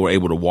they were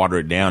able to water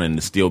it down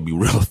and still be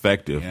real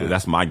effective. Yeah.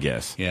 That's my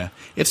guess. Yeah,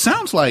 it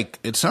sounds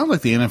like the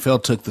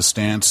NFL took the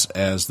stance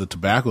as the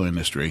tobacco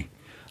industry.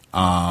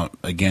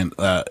 Again,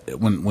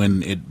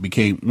 when it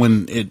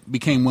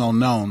became well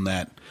known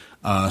that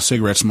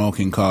cigarette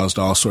smoking caused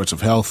all sorts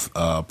of health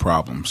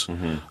problems,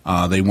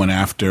 they went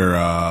after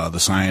the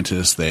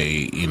scientists.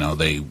 They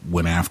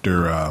went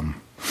after.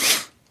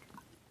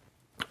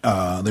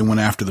 They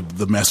went after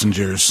the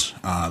messengers.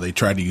 They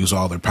tried to use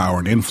all their power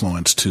and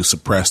influence to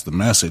suppress the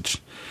message.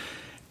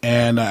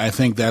 And I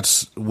think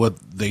that's what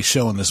they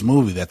show in this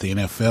movie, that the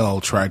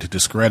NFL tried to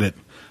discredit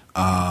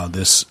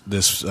this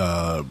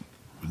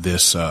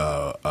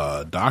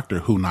doctor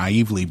who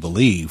naively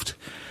believed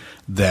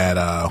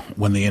that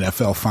when the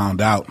NFL found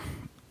out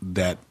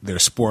that their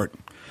sport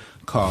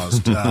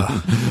caused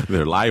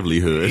their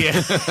livelihood,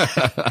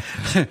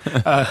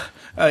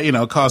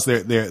 caused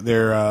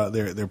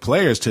their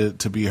players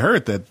to be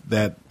hurt,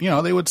 that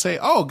they would say,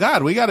 "Oh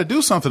God, we got to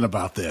do something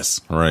about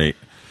this." Right.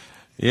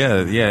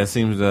 Yeah. It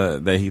seems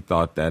that he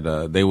thought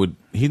that they would.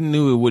 He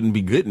knew it wouldn't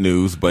be good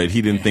news, but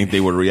he didn't think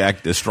they would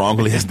react as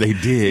strongly as they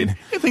did.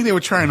 I think they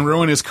would try and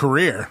ruin his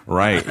career,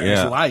 right?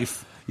 His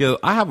life. Yeah,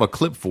 I have a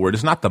clip for it.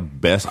 It's not the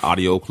best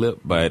audio clip,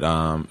 but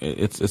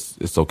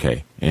it's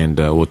okay, and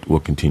we'll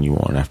continue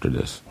on after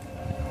this.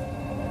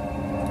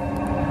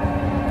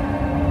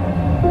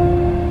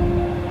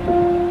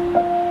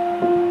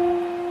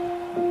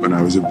 When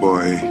I was a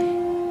boy,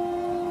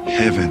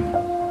 heaven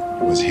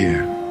was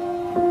here,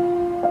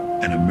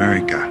 and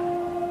America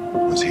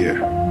was here.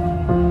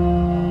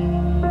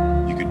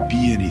 You could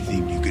be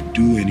anything, you could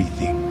do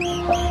anything.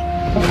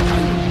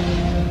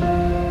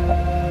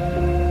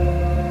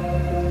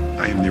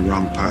 I am the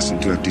wrong person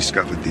to have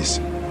discovered this.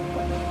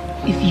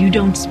 If you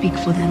don't speak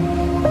for them,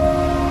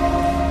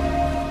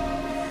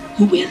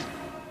 who will?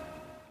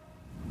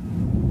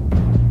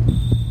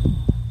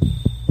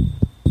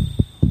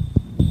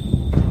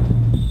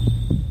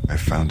 I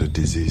found a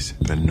disease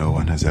that no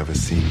one has ever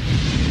seen.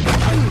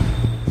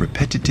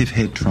 Repetitive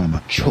head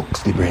trauma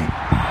chokes the brain.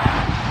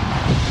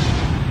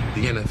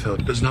 The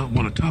NFL does not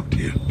want to talk to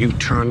you. You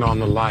turned on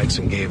the lights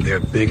and gave their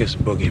biggest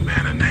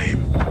boogeyman a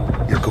name.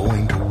 You're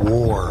going to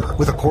war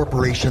with a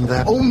corporation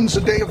that owns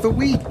a day of the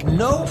week.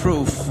 No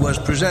proof was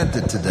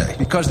presented today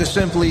because there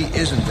simply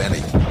isn't any.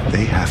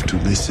 They have to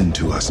listen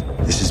to us.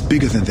 This is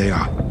bigger than they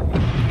are.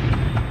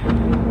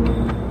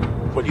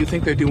 What you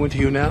think they're doing to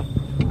you now?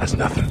 That's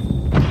nothing.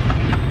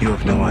 You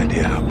have no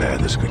idea how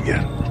bad this could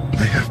get.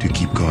 I have to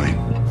keep going.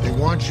 They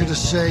want you to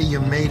say you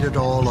made it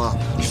all up.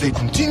 If they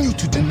continue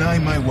to deny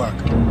my work,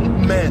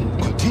 men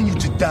continue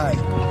to die.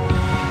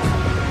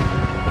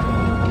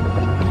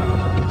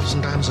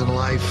 Sometimes in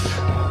life,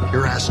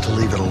 you're asked to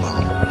leave it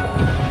alone.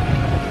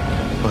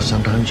 But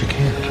sometimes you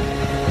can't.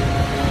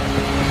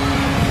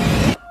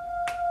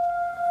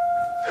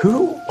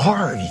 Who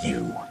are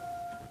you?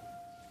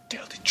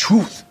 Tell the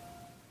truth.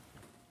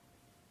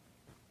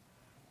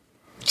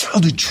 Tell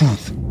the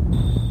truth.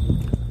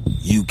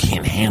 You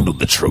can't handle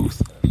the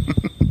truth.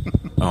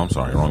 Oh, I'm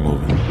sorry, wrong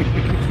movie.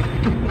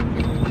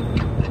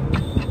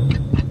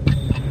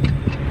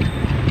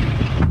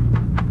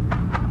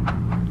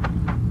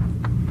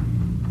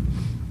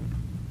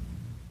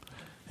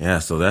 Yeah,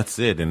 so that's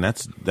it, and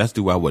that's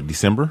due out what,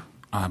 December?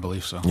 I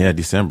believe so. Yeah,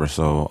 December.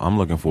 So I'm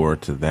looking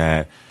forward to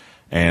that,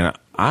 and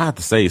I have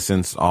to say,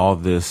 since all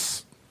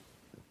this,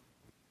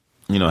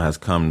 has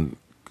come,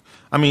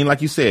 I mean,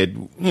 like you said,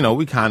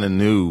 we kind of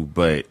knew,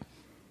 but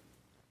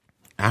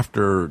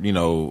after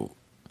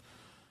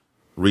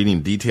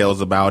reading details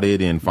about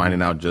it and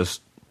finding out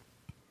just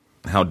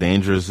how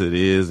dangerous it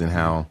is and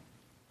how,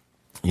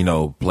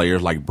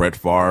 players like Brett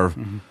Favre,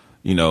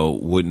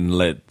 wouldn't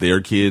let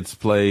their kids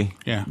play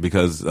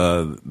because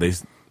they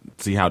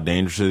see how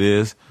dangerous it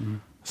is. Mm-hmm.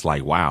 It's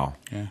like, wow,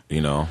 Yeah,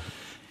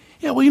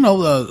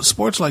 well,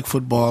 sports like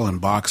football and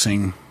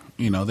boxing,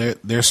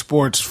 they're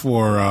sports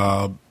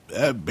for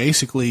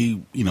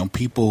basically,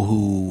 people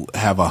who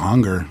have a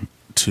hunger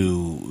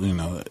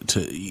to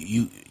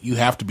you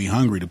have to be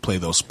hungry to play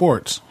those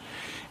sports,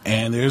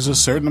 and there's a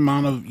certain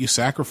amount of you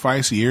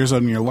sacrifice years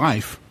of your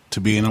life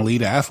to be an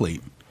elite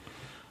athlete.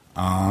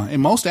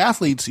 And most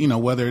athletes,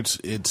 whether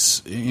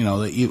it's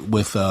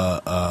with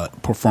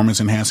performance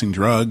enhancing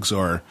drugs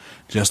or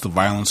just the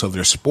violence of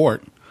their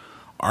sport,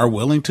 are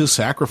willing to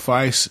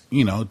sacrifice,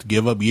 to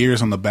give up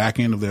years on the back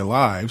end of their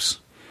lives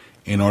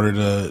in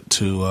order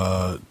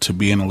to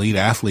be an elite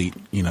athlete,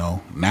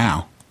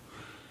 now.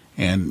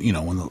 And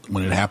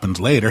when it happens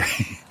later,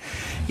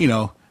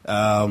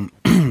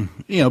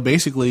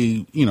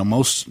 basically,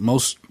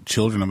 most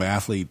children of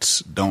athletes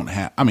don't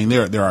have. I mean,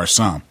 there are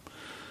some,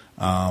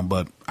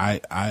 but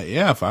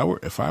if I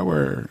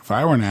were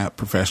a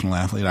professional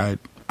athlete,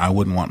 I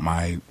wouldn't want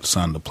my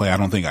son to play. I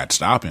don't think I'd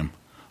stop him,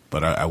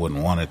 but I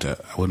wouldn't want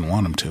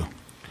him to.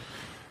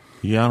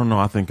 Yeah, I don't know.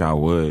 I think I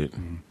would.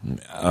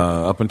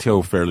 Up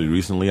until fairly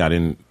recently, I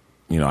didn't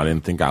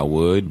think I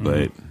would,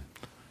 Mm-hmm.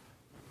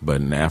 But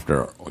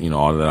after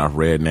all that I've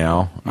read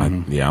now,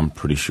 Mm-hmm. I'm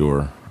pretty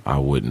sure I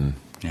wouldn't.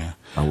 Yeah,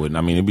 I wouldn't.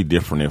 I mean, it'd be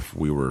different if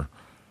we were,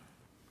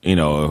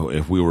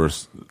 if we were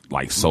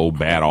like so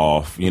bad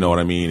off. You know what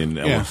I mean? And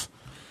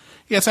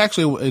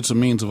it's a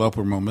means of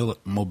upward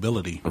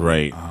mobility,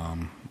 right?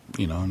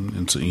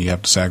 And so you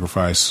have to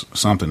sacrifice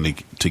something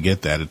to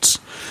get that. It's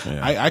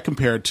I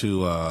compare it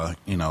to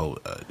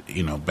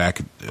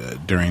back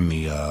during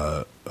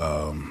the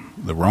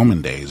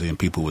Roman days, and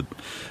people would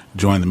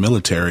join the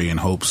military in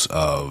hopes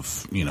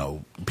of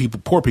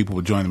poor people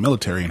would join the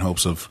military in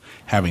hopes of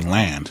having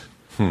land.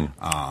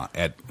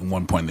 At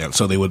one point there,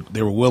 so they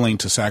were willing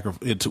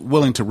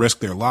to risk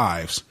their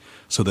lives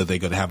so that they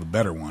could have a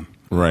better one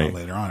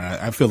later on. And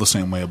I feel the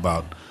same way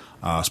about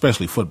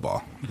especially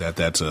football.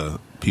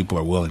 People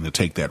are willing to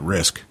take that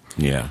risk.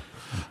 Yeah,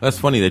 that's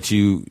funny that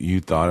you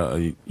thought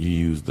you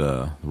used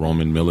the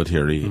Roman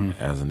military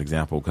as an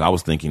example, because I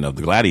was thinking of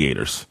the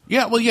gladiators.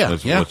 Yeah, well,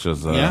 which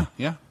was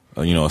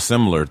a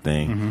similar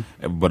thing,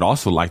 but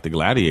also like the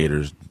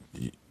gladiators.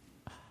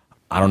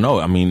 I don't know.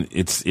 I mean,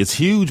 it's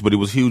huge, but it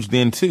was huge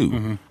then too.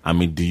 Mm-hmm. I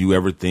mean, do you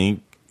ever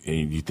think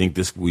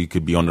we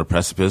could be on the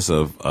precipice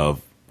of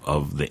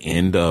the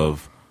end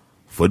of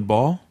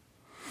football?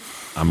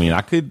 I mean,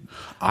 I could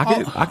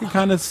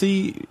kind of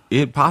see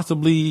it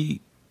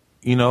possibly,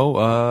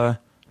 not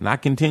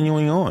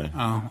continuing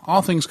on.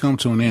 All things come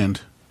to an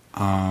end,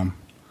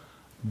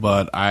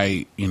 but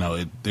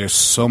there's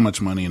so much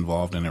money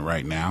involved in it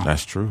right now.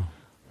 That's true.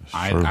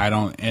 I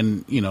don't,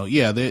 and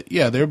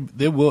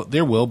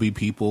there will be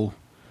people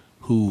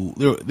who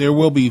there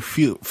will be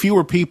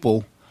fewer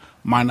people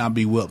might not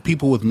be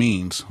people with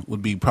means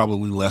would be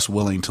probably less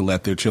willing to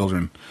let their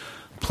children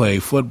play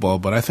football.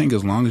 But I think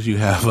as long as you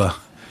have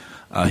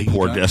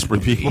poor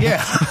desperate people.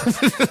 Yeah.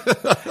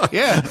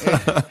 Yeah.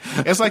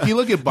 It's like you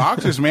look at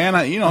boxers, man.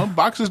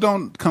 Boxers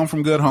don't come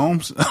from good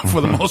homes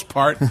for the most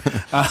part.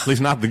 At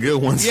least not the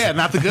good ones. Yeah,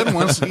 not the good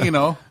ones. You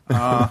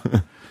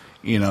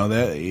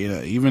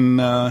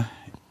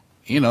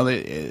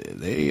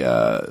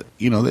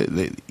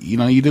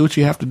do what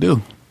you have to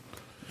do,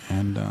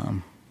 and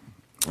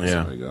that's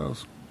how it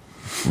goes.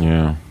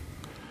 Yeah.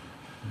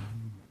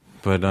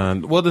 But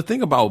the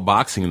thing about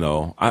boxing,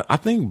 though, I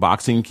think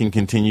boxing can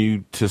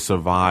continue to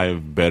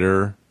survive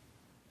better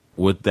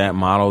with that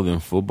model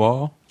than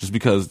football, just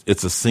because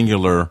it's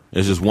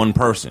it's just one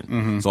person.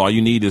 Mm-hmm. So all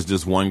you need is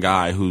just one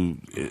guy who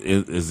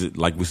is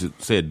like we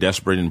said,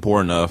 desperate and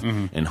poor enough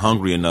and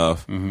hungry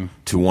enough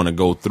to want to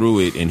go through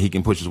it, and he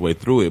can push his way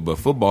through it. But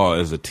football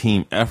is a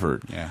team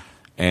effort. Yeah.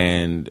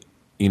 And,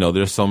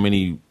 there's so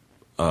many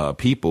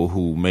people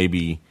who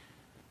maybe,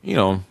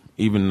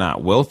 even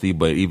not wealthy,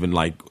 but even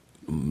like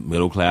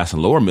middle class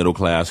and lower middle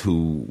class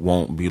who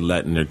won't be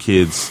letting their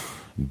kids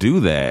do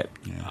that.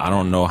 Yeah. I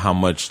don't know how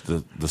much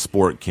the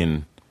sport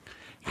can,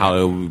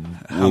 how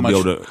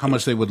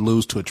much they would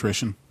lose to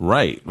attrition.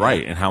 Right.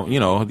 And how,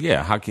 how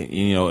can,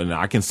 and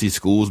I can see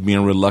schools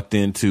being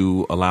reluctant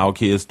to allow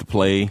kids to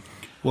play.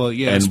 Well,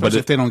 yeah, especially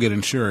if they don't get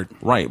insured.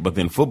 Right. But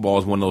then football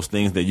is one of those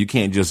things that you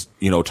can't just,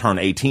 turn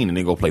 18 and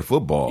then go play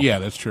football. Yeah,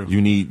 that's true.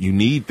 You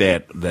need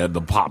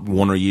the Pop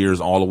Warner years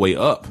all the way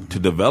up to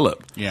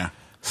develop. Yeah.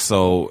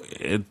 So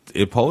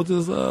it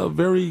poses a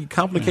very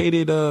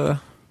complicated.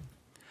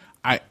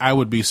 I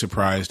would be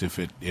surprised if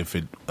it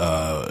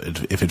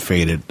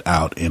faded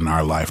out in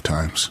our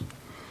lifetimes.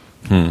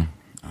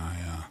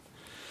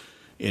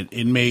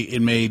 It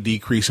may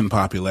decrease in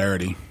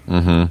popularity,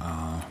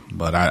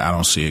 but I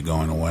don't see it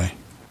going away.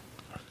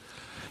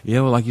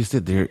 Yeah, well, like you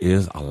said, there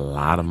is a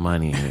lot of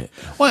money in it.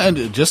 Well,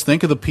 and just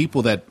think of the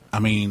people that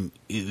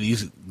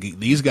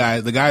these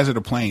guys, the guys that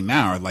are playing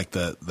now, are like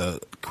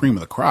the cream of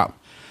the crop.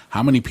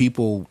 How many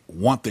people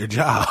want their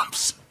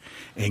jobs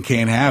and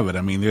can't have it?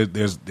 I mean,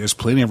 there's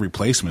plenty of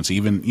replacements,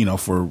 even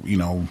for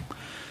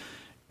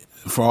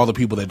all the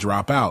people that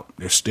drop out.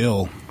 There's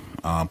still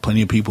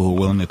plenty of people who are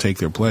willing to take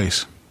their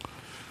place.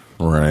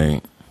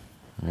 Right.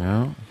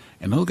 Yeah.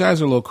 And those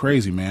guys are a little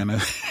crazy, man.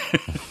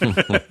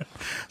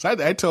 So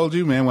I told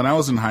you, man, when I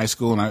was in high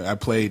school and I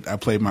played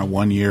my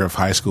 1 year of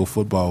high school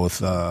football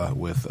with Al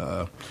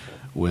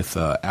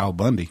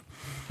Bundy.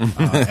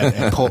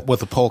 With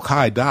the polk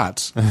high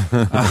dots. And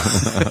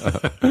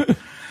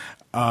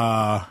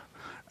I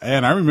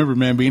remember,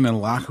 man, being in the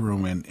locker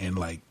room and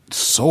like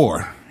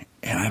sore.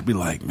 And I'd be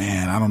like,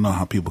 man, I don't know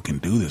how people can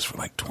do this for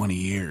like 20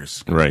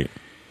 years. Right.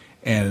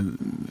 And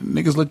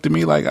niggas looked at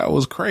me like I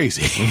was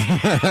crazy.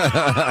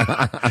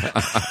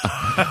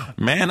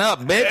 Man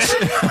up, bitch.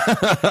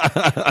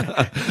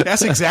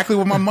 That's exactly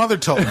what my mother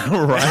told me.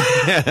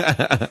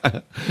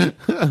 Right.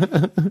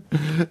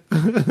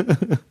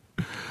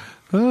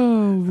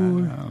 Oh,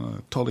 boy.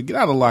 Told her, get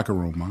out of the locker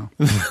room, Mom.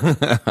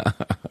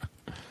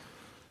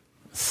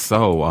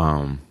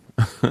 So,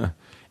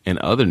 in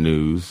other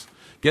news,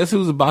 guess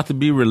who's about to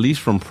be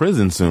released from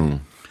prison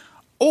soon?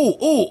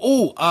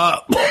 I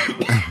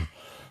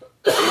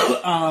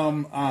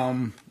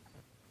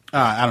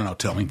don't know.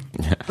 Tell me.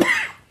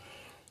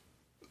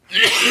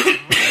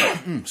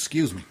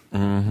 Excuse me.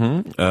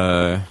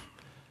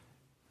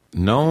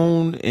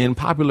 Known in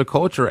popular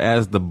culture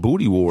as the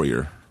Booty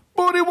Warrior.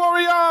 Booty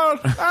Warrior!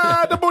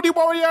 The Booty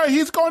Warrior!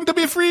 He's going to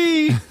be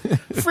free!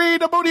 Free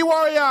the Booty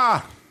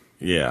Warrior!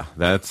 Yeah,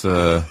 that's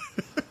that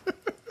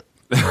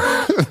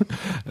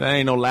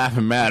ain't no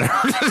laughing matter.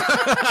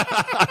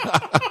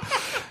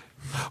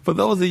 For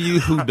those of you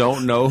who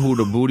don't know who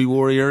the Booty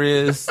Warrior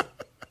is,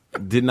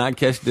 did not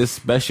catch this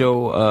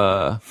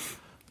special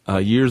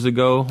years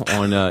ago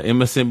on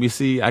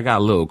MSNBC, I got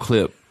a little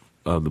clip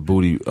of the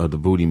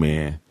Booty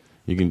Man.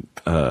 You can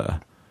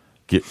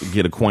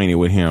get acquainted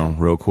with him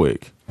real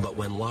quick. But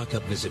when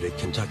lockup visited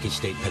Kentucky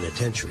State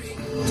Penitentiary,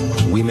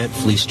 we met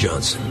Fleece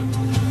Johnson,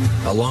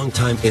 a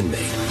longtime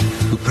inmate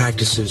who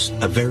practices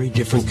a very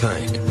different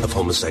kind of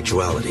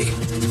homosexuality.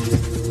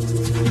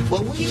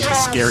 Well, we have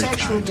scary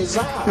sexual kind.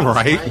 desire,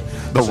 right?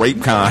 The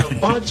rape kind. A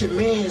bunch of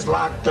men's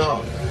locked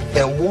up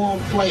in one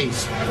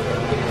place.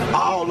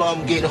 All of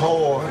them get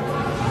hard.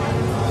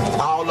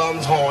 All of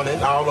them's horny.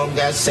 All of them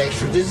got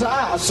sexual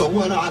desire. So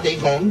what are they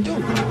going to do?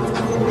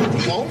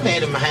 You won't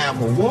let them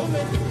have a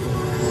woman.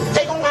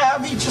 They gonna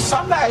have each of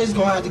somebody's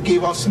gonna have to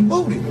give us some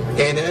booty,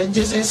 and it's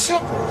just as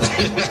simple.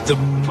 The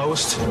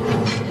most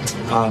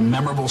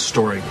memorable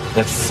story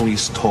that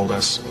Fleece told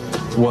us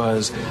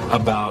was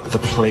about the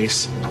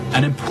place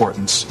and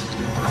importance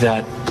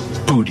that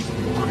booty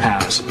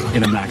has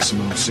in a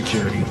maximum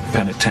security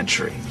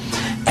penitentiary.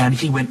 And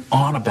he went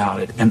on about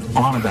it and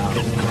on about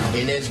it.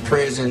 In this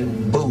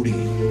prison, booty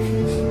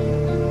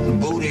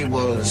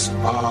was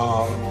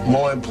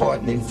more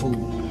important than food.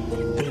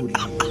 Booty,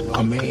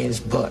 a man's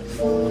butt.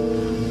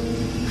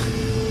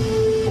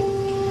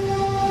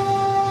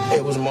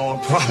 It was more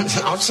important.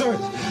 I'm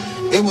serious.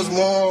 It was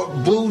more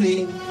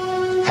booty,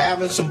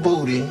 having some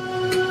booty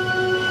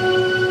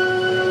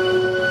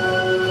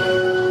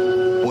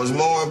was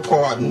more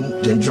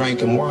important than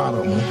drinking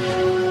water, man.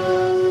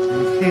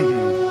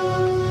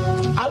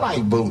 I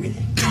like booty.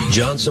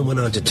 Johnson went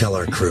on to tell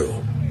our crew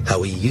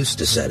how he used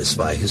to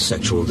satisfy his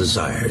sexual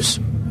desires,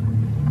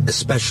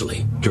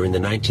 especially during the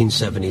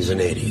 1970s and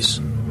 80s,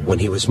 when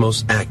he was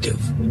most active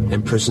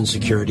and prison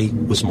security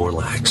was more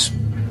lax.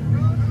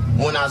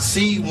 When I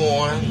see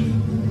one,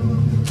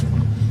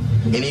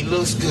 and he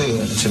looks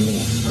good to me,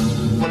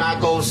 when I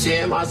go see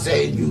him, I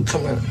say, you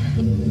come here.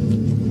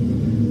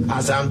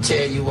 I say, I'm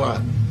telling you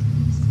what,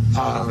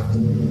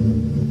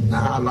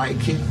 I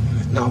like you,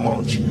 and I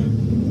want you.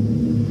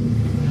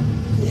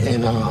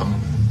 And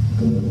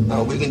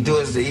we can do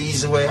it the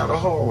easy way or the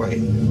hard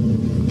way.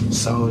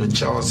 So the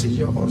choice is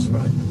yours,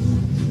 right?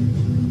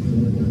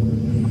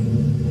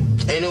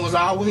 And it was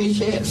always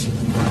yes.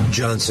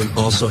 Johnson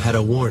also had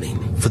a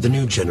warning for the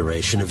new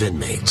generation of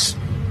inmates.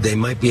 They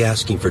might be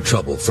asking for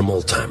trouble from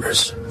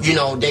old-timers. You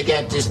know, they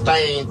got this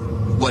thing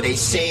where they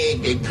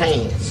sag their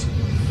pants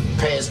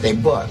past their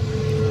butt.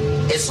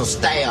 It's a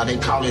style. They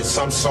call it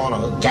some sort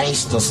of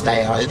gangster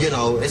style. You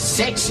know, it's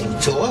sexy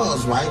to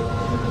us, right?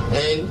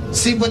 And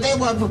see, but they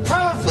weren't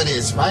prepared for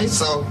this, right?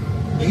 So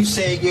you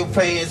sag your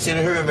pants in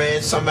her,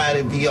 man,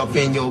 somebody be up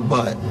in your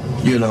butt,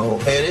 you know,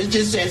 and it's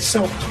just that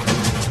simple.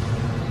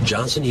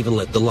 Johnson even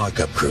let the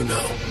lockup crew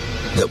know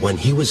that when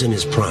he was in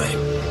his prime,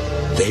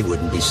 they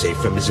wouldn't be safe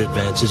from his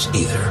advances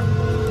either.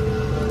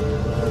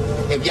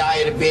 If y'all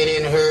had been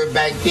in her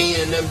back then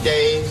in them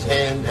days,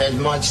 and as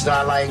much as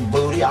I like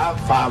booty, I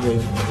probably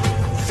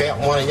felt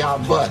one of y'all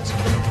butts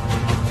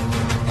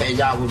as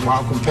y'all was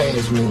walking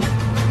past me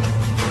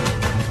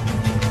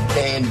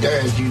and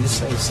dares you to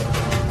say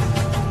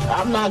something.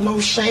 I'm not no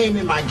shame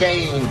in my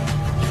game.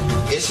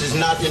 This is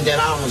nothing that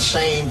I'm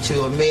ashamed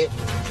to admit.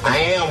 I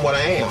am what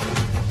I am.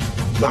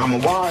 I'm a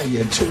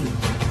warrior too.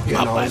 You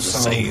know, like a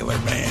sailor,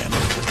 man.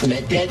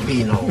 Let that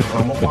be known.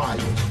 I'm a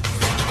warrior.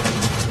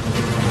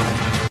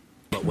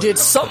 Did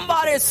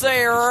somebody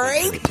say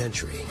rape?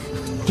 Penitentiary,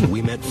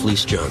 we met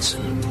Fleece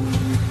Johnson,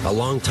 a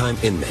longtime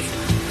inmate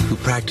who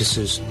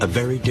practices a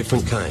very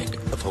different kind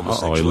of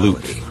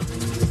homosexuality.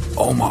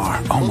 Omar.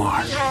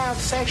 Have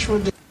sexual.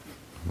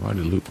 Why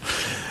did Luke?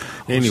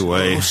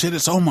 Anyway. Oh shit,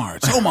 it's Omar.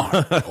 It's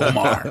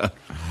Omar.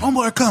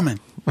 Omar coming.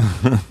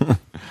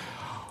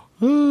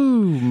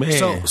 Ooh,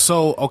 man.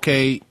 So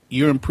okay,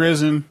 you're in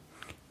prison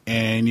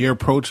and you're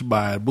approached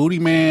by Booty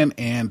Man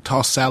and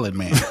Toss Salad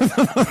Man.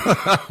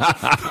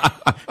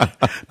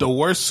 The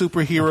worst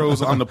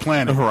superheroes on the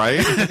planet.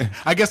 Right?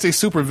 I guess they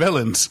super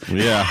villains.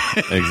 Yeah,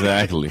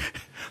 exactly.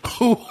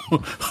 Who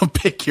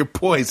pick your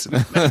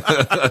poison?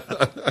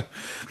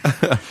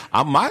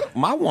 I'm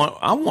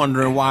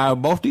wondering why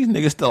both these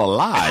niggas still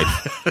alive.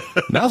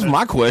 That's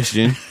my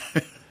question.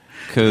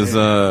 Because,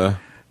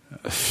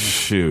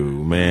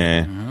 shoot,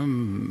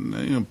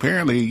 man.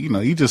 Apparently, you know,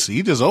 he just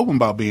open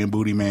about being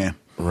Booty Man.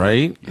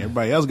 Right?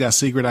 Everybody else got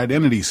secret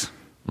identities.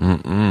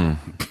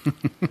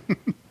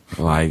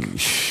 Like,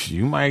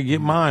 you might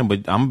get mine,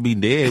 but I'm gonna be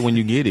dead when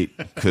you get it,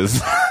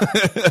 because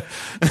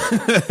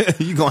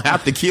you're gonna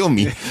have to kill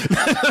me.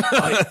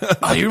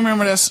 You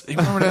remember that? You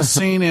remember that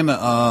scene in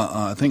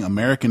I think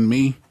American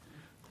Me,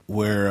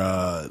 where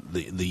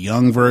the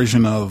young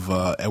version of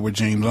Edward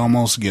James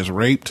Olmos gets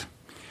raped,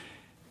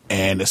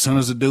 and as soon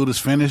as the dude is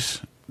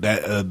finished,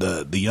 that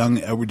the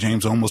young Edward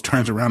James Olmos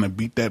turns around and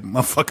beat that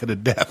motherfucker to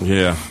death.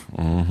 Yeah.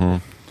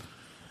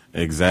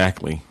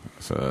 Exactly.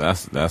 So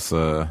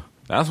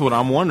that's what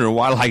I'm wondering,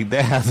 why like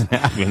that hasn't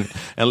happened,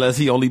 unless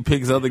he only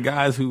picks other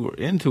guys who are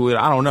into it.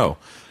 I don't know.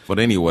 But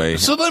anyway.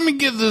 So let me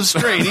get this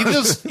straight. He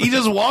just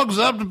walks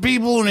up to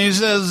people and he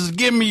says,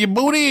 "Give me your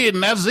booty,"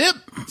 and that's it.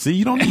 See,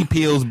 you don't need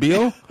pills,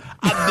 Bill.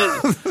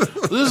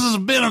 This has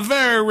been a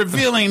very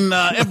revealing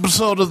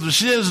episode of the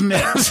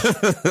Shiznit.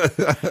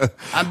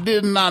 I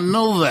did not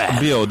know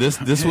that. Bill,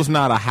 this was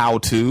not a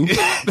how-to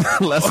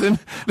lesson.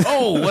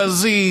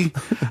 Was he?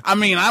 I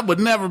mean, I would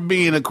never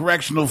be in a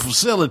correctional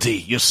facility,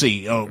 you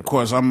see. Of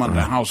course, I'm under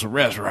house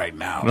arrest right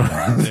now.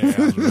 I'm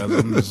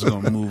just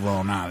going to move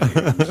on out of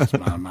here. I'm just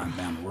not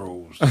down the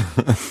road.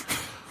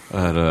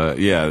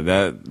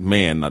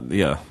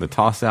 The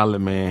Toss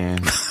Salad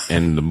Man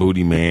and the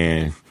Booty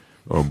Man,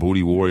 or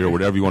Booty Warrior,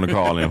 whatever you want to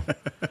call him.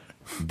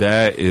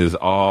 That is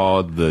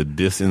all the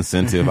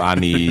disincentive I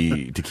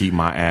need to keep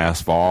my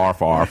ass far,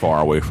 far, far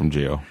away from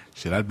jail.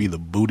 Should I be the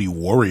Booty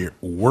Warrior?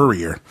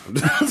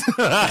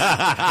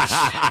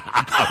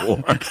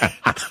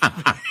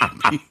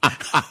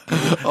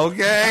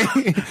 Okay.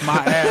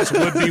 My ass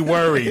would be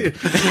worried.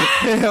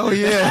 Hell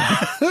yeah.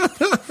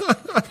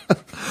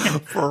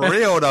 For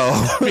real,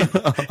 though.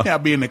 I'll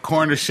be in the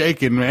corner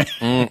shaking, man.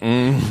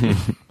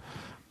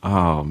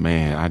 Oh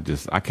man,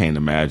 I can't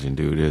imagine,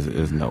 dude.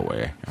 There's no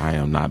way. I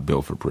am not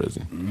built for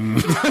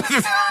prison.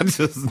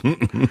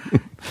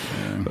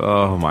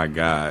 Oh my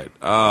God.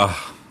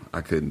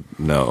 I could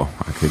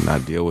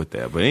not deal with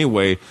that. But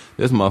anyway,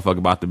 this motherfucker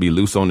about to be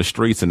loose on the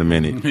streets in a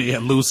minute. Yeah,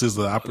 loose is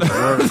the opposite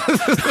word.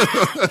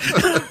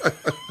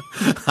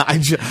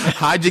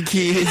 Hide your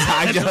kids,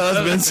 hide your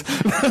husbands.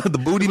 The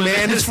booty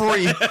man is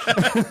free.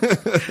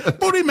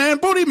 Booty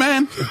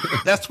man.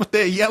 That's what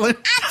they're yelling.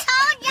 I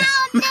told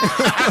y'all, y'all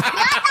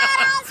thought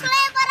I was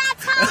playing, but I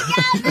told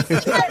y'all this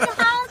is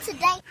home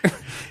today.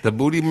 The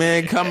booty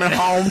man coming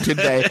home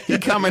today. He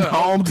coming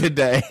home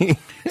today. It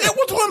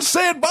was once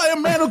said by a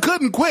man who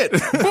couldn't quit.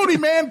 Booty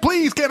man,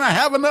 please, can I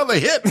have another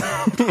hit?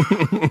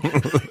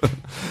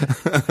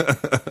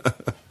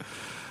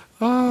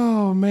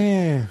 Oh,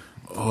 man.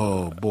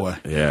 Oh, boy.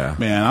 Yeah.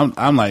 Man,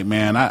 I'm like,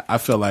 man, I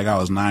felt like I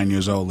was 9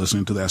 years old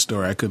listening to that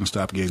story. I couldn't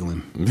stop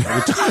giggling.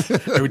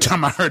 Every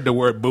time I heard the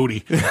word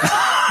booty,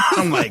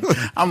 I'm like,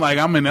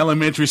 I'm in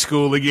elementary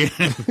school again.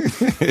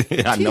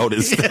 I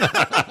noticed.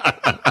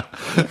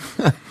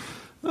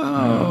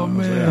 Oh,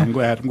 man. Yeah, I'm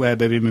glad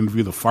they didn't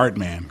interview the fart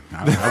man.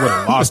 I would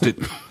have lost it.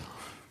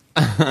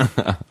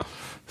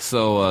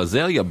 So,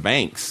 Azealia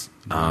Banks,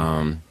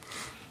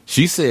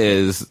 she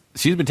says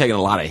she's been taking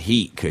a lot of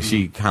heat because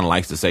she kind of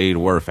likes to say the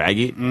word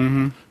faggot.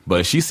 Mm-hmm.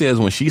 But she says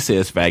when she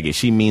says faggot,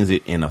 she means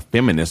it in a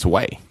feminist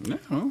way.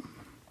 Yeah.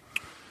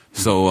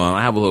 So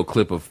I have a little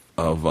clip of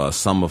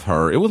some of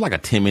her. It was like a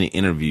 10-minute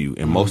interview,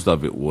 and most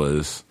of it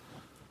was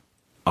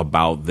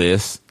about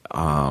this.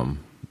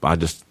 I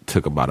just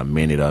took about a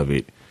minute of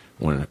it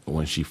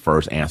when she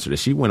first answered it.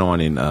 She went on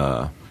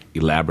and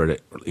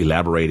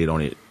elaborated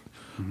on it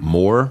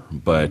more,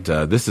 but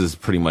this is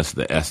pretty much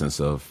the essence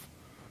of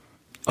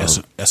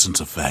essence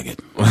of faggot.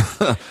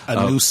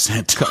 A new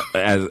scent,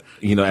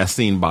 as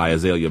seen by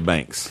Azealia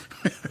Banks.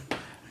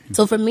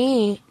 So for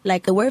me,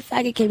 like, the word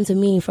faggot came to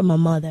me from my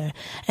mother,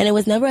 and it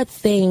was never a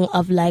thing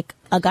of like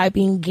a guy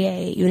being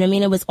gay. You know what I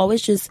mean? It was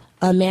always just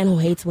a man who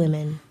hates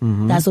women.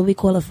 Mm-hmm. That's what we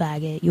call a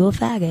faggot. You're a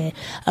faggot.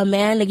 A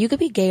man, like, you could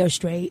be gay or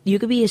straight. You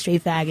could be a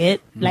straight faggot.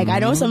 Like, I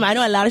know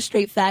a lot of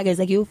straight faggots.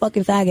 Like, you a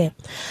fucking faggot.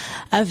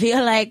 I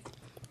feel like,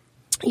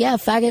 yeah,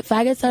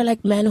 faggots are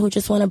like men who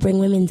just want to bring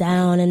women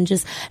down and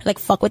just like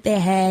fuck with their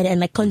head and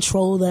like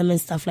control them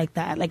and stuff like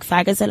that. Like,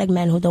 faggots are like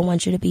men who don't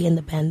want you to be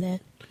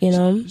independent. You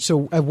know?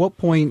 So at what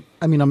point,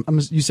 I mean,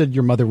 you said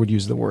your mother would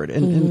use the word,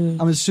 and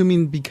I'm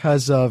assuming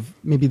because of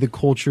maybe the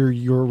culture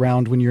you're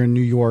around when you're in New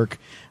York,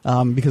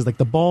 because like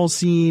the ball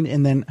scene,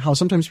 and then how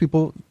sometimes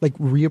people like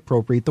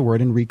reappropriate the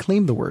word and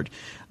reclaim the word.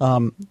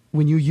 When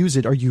you use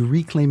it, are you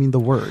reclaiming the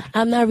word?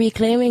 I'm not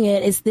reclaiming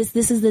it. It's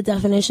this is the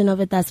definition of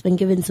it that's been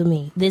given to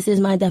me. This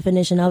is my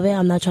definition of it.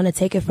 I'm not trying to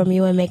take it from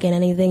you and make it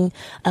anything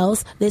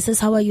else. This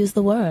is how I use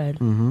the word.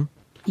 Mm-hmm.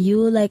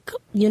 You know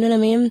what I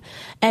mean?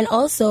 And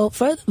also,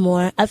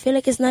 furthermore, I feel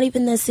like it's not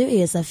even that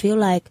serious. I feel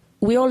like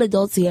we're all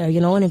adults here,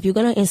 you know, and if you're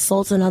going to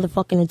insult another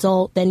fucking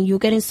adult, then you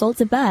get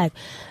insulted back.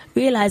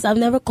 Realize I've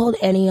never called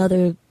any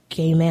other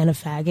gay man a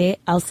faggot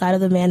outside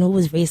of the man who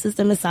was racist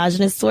and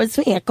misogynist towards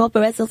me. I called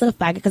Barrett Silson a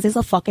faggot because he's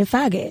a fucking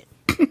faggot.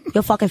 You're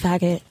a fucking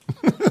faggot.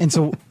 And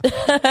so,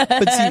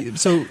 but see,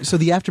 so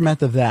the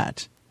aftermath of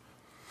that.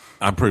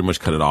 I pretty much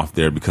cut it off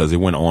there because it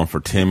went on for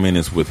 10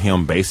 minutes with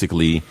him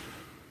basically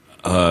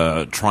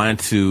trying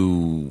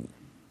to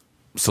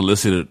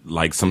solicit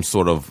like some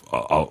sort of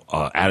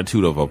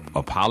attitude of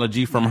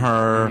apology from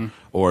her,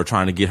 or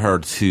trying to get her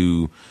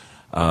to,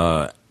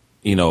 some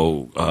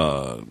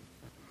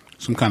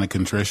kind of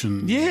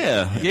contrition.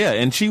 Yeah.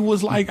 And she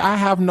was like, I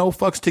have no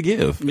fucks to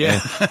give. Yeah.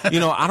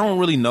 And, I don't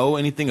really know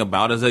anything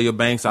about Azealia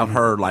Banks. I've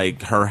heard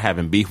like her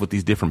having beef with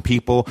these different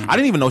people. I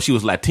didn't even know she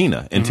was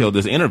Latina until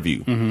this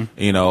interview.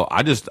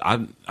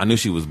 I knew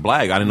she was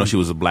black. I didn't know she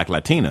was a black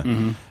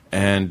Latina.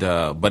 And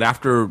but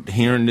after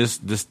hearing this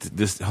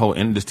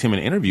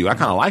 10-minute interview, I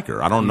kind of like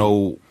her. I don't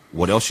know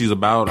what else she's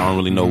about. I don't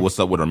really know what's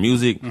up with her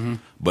music,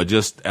 but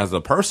just as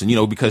a person,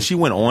 because she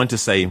went on to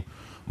say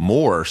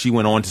more. She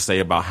went on to say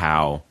about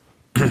how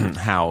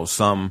how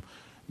some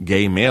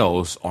gay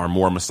males are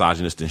more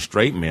misogynist than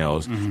straight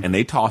males, and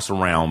they toss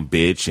around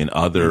bitch and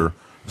other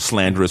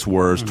slanderous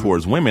words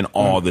towards women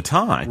all the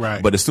time.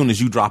 Right. But as soon as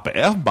you drop an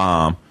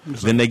F-bomb,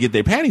 then they get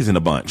their panties in a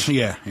bunch.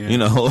 Yeah.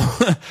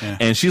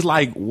 And she's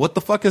like, what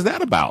the fuck is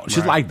that about?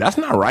 She's like, that's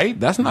not right.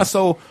 That's not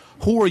so.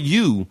 Who are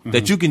you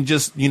that you can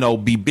just, be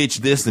bitch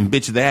this and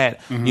bitch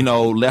that,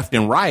 left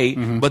and right,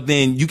 but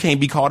then you can't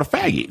be called a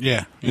faggot?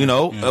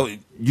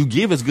 You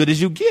give as good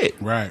as you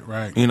get. Right.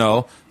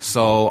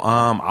 So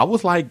I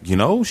was like,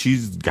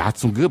 she's got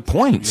some good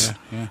points.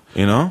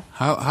 Yeah.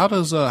 How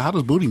does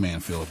Booty Man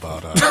feel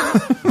about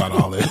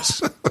all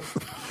this?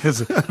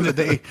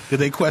 Did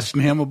they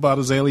question him about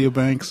Azealia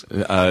Banks?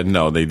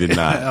 No, they did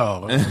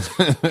not.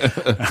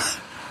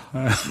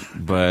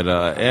 But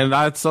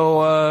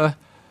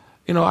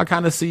I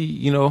kind of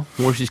see,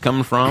 where she's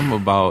coming from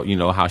about,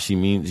 how she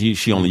means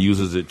she only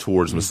uses it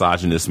towards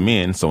misogynist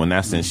men. So in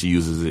that sense, she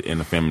uses it in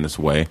a feminist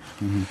way.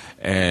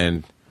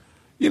 And,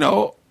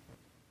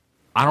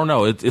 I don't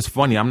know. It's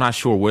funny. I'm not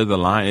sure where the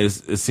line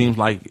is. It seems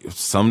like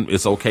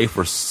it's okay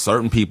for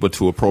certain people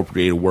to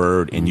appropriate a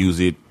word and use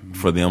it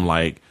for them,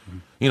 like,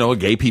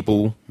 gay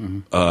people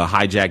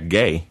hijack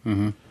gay.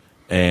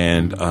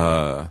 and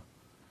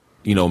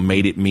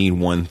made it mean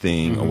one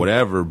thing or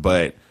whatever.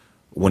 But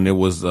when it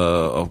was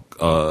a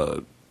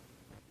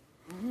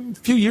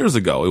few years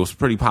ago, it was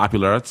pretty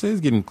popular. I'd say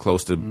it's getting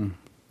close to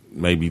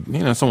maybe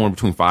somewhere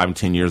between 5 and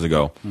 10 years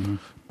ago.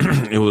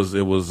 It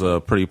was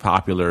pretty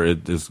popular.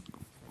 It is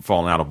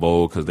falling out of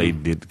vogue because they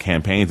did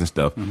campaigns and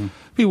stuff.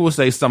 People would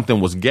say something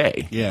was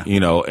gay,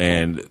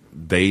 and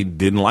they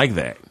didn't like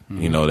that.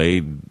 And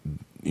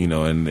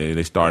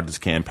they started this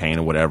campaign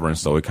or whatever, and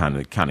so it kind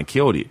of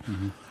killed it.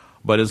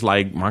 But it's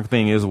like, my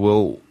thing is,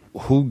 well,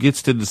 who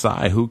gets to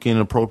decide who can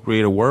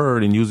appropriate a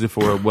word and use it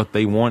for what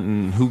they want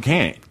and who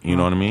can't? You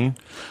know what I mean?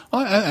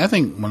 Well, I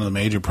think one of the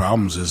major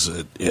problems is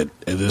at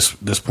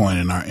this point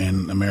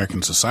in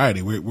American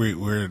society,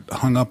 we're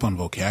hung up on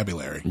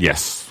vocabulary.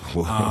 Yes,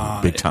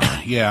 big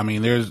time. Yeah, I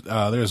mean, there's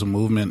a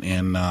movement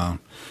in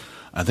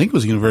I think it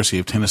was the University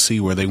of Tennessee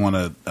where they want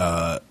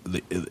to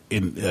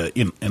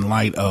in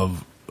light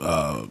of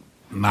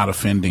not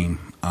offending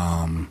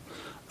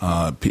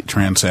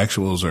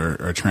transsexuals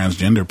or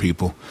transgender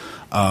people,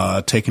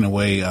 taking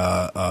away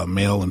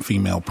male and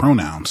female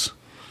pronouns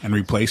and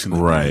replacing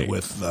them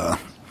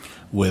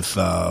with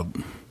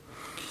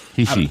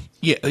he, she.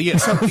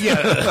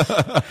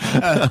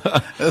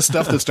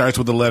 Stuff that starts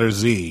with the letter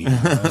Z.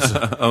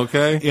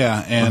 Okay.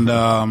 Yeah,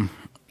 and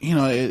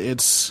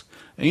it's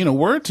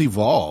words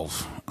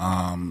evolve.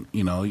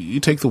 You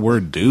take the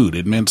word dude,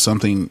 it meant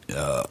something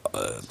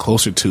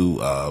closer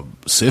to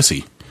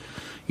sissy.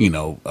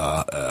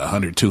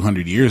 100,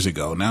 200 years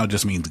ago. Now it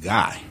just means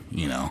guy,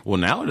 Well,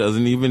 now it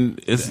doesn't even,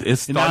 it's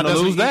starting to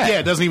lose that. Yeah,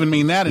 it doesn't even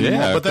mean that anymore.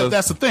 Yeah, but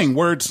that's the thing.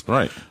 Words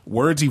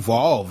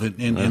evolve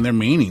in their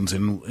meanings.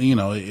 And,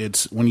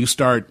 it's when you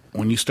start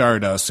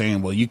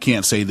saying, well, you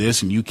can't say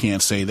this and you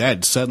can't say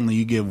that, suddenly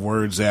you give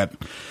words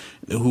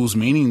whose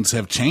meanings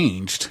have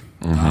changed,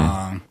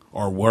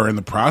 or were in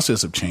the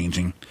process of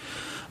changing.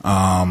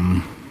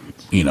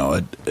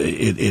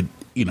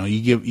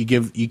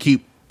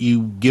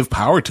 You give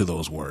power to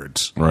those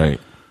words. Right.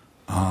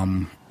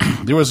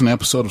 There was an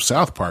episode of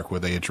South Park where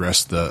they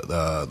addressed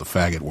the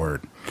faggot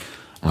word.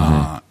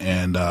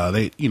 And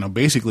they,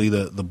 basically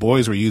the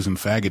boys were using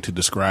faggot to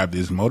describe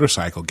these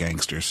motorcycle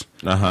gangsters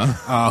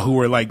who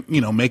were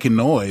making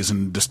noise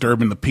and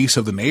disturbing the peace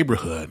of the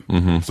neighborhood.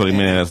 So they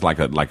meant it as like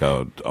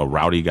a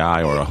rowdy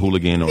guy or a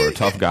hooligan or a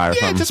tough guy or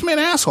something? Yeah, it just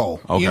meant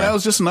asshole. Okay. It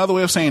was just another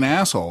way of saying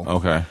asshole.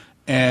 Okay.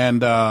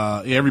 And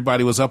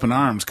everybody was up in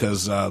arms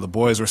because the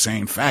boys were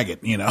saying faggot,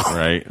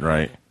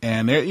 Right.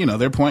 And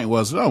their point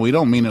was, we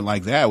don't mean it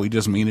like that. We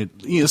just mean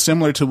it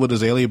similar to what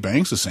Azealia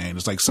Banks is saying.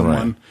 It's like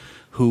someone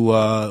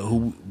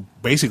who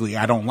basically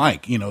I don't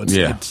like.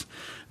 It's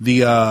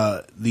the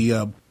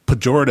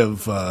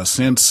pejorative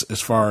sense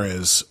as far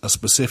as a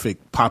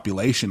specific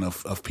population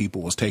of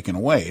people was taken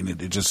away, and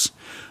it just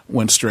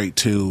went straight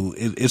to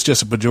it's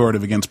just a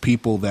pejorative against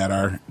people that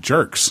are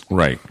jerks,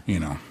 right?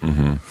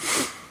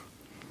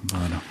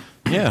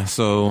 Yeah,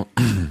 so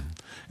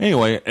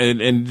anyway,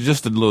 and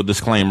just a little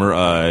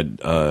disclaimer,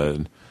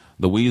 the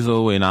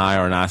Weasel and I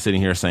are not sitting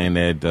here saying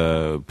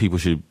that people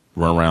should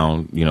run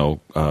around,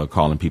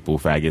 calling people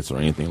faggots or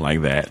anything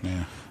like that.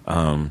 Yeah.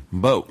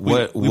 But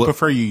we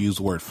prefer you use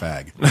the word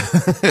fag.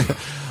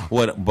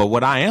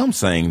 What I am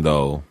saying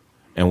though,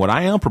 and what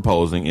I am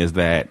proposing is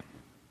that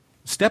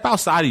step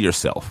outside of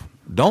yourself.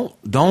 Don't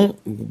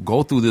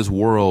go through this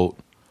world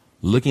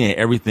looking at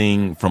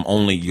everything from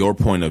only your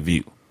point of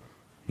view.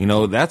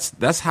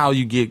 That's how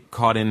you get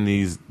caught in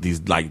these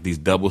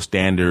double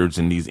standards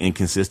and these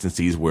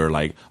inconsistencies where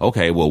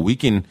okay, well, we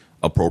can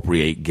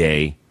appropriate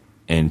gay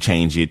and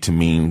change it to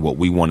mean what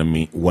we want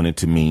it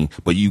to mean,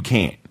 but you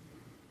can't.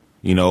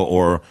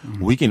 Or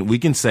we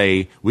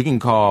can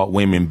call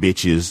women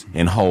bitches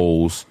and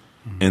hoes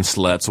and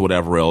sluts or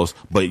whatever else,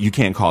 but you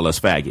can't call us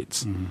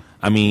faggots.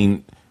 I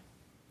mean,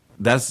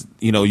 that's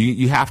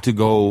you have to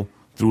go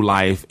through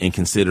life and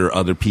consider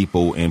other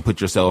people and put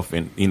yourself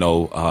in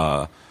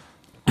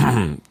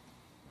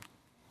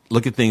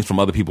look at things from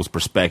other people's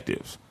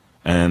perspectives,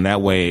 and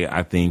that way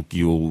I think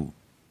you're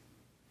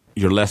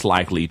less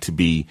likely to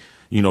be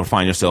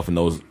find yourself in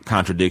those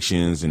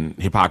contradictions and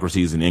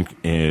hypocrisies and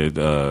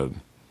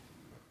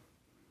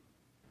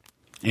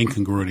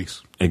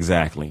incongruities.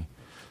 Exactly.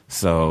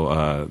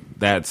 So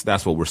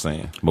that's what we're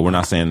saying, but we're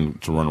not saying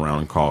to run around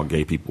and call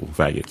gay people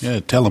faggots.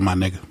 Yeah, tell them, my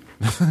nigga.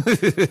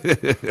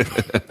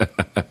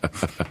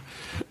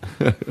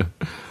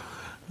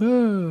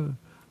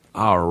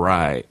 All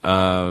right.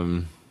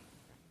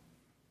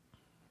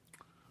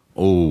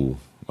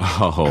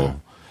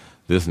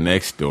 This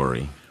next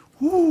story.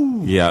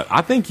 Ooh. Yeah,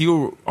 I think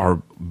you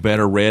are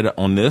better read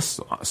on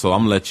this, so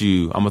I'm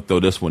gonna throw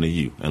this one to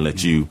you and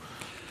let you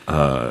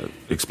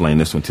explain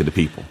this one to the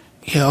people.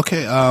 Yeah,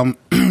 okay.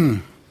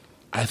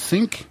 I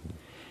think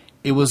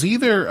it was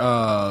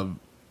either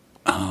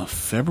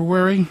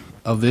February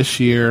of this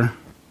year.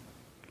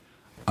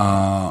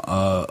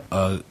 A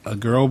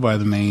girl by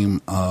the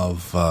name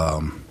of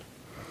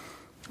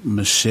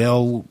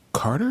Michelle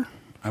Carter,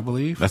 I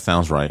believe. That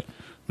sounds right.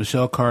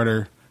 Michelle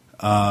Carter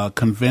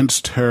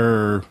convinced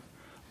her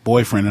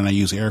boyfriend, and I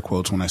use air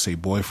quotes when I say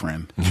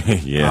boyfriend.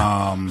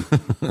 Yeah.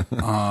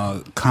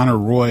 Connor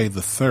Roy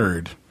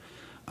III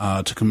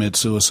to commit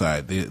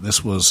suicide.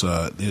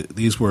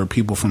 These were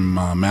people from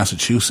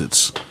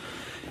Massachusetts,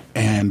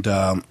 and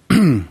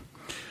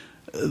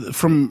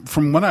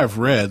from what I've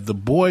read, the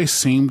boy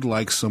seemed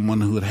like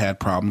someone who had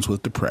problems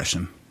with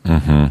depression,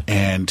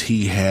 and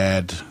he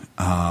had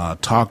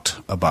talked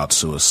about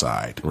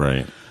suicide.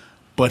 Right.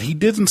 But he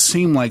didn't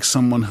seem like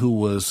someone who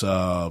was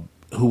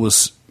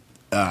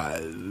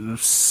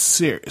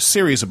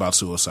serious about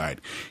suicide.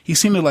 He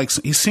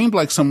seemed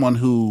like someone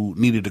who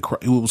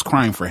who was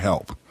crying for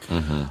help.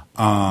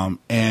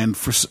 And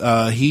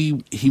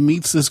he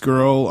meets this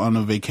girl on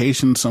a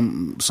vacation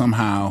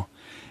somehow,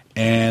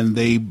 and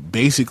they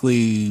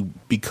basically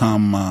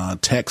become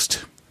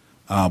text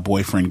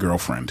boyfriend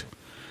girlfriend.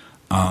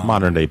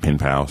 Modern day pen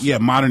pals. Yeah,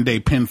 modern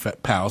day pen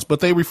pals. But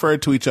they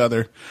referred to each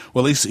other.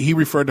 Well, at least he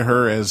referred to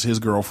her as his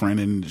girlfriend,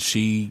 and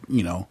she,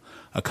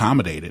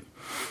 accommodated.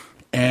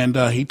 And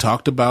he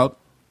talked about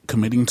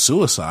committing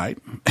suicide.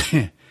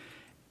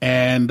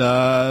 And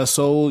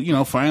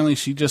so, finally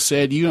she just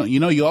said,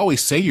 you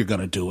always say you're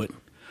going to do it.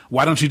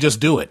 Why don't you just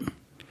do it?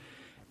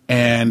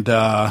 And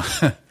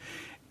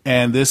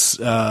and this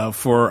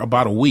for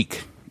about a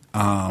week,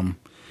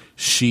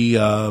 she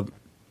and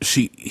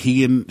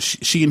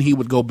he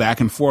would go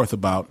back and forth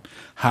about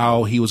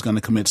how he was going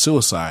to commit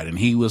suicide, and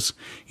he was,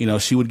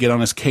 she would get on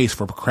his case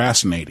for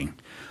procrastinating.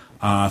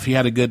 If he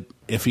had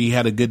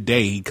a good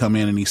day, he'd come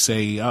in and he'd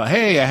say,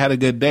 "Hey, I had a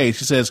good day."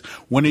 She says,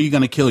 "When are you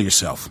going to kill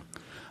yourself?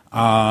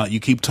 You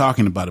keep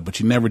talking about it, but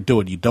you never do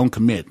it. You don't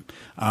commit."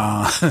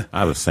 I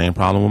have the same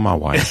problem with my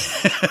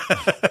wife.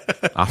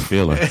 I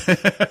feel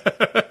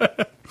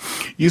it.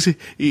 You see,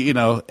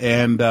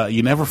 and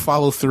you never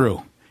follow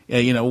through.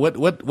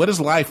 What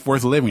is life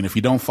worth living if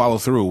you don't follow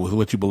through with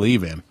what you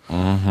believe in?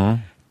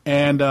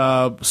 And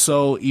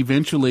so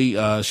eventually,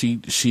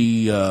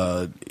 she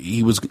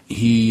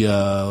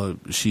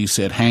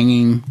said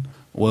hanging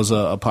was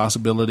a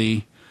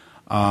possibility,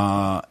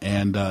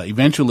 and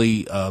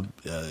eventually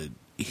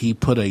he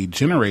put a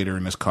generator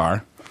in his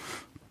car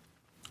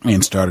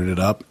and started it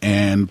up,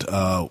 and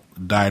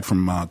died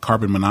from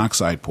carbon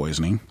monoxide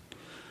poisoning.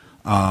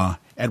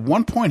 At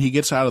one point, he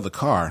gets out of the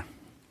car,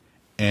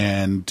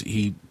 and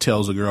he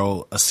tells the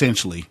girl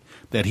essentially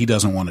that he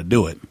doesn't want to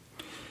do it.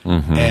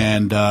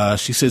 And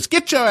she says,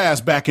 "Get your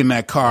ass back in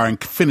that car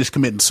and finish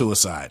committing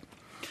suicide."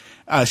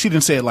 She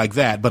didn't say it like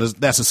that, but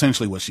that's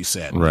essentially what she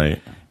said.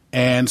 Right.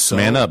 And so,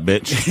 man up,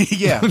 bitch.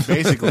 Yeah,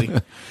 basically.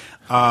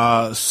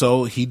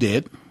 So he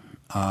did.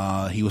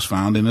 He was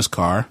found in his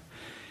car,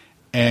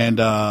 and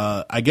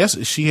I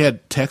guess she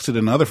had texted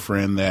another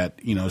friend that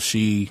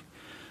she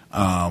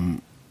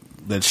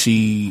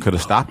could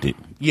have stopped it.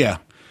 Yeah,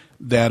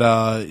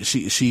 that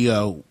she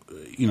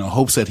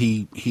hopes that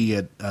he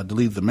had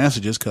deleted the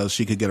messages because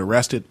she could get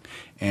arrested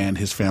and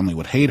his family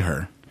would hate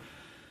her.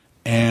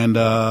 And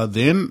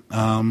then,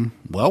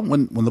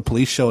 when the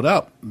police showed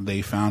up,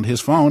 they found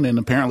his phone, and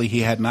apparently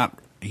he had not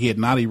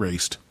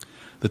erased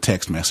the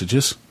text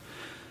messages.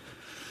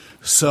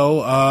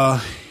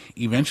 So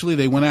eventually,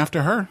 they went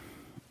after her,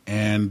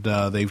 and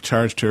they've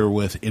charged her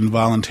with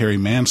involuntary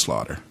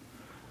manslaughter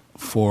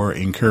for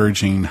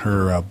encouraging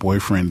her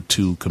boyfriend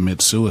to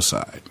commit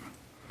suicide.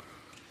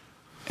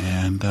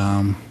 And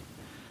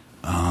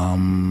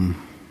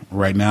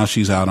right now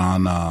she's out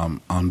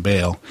on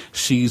bail.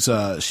 She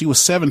was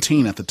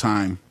 17 at the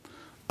time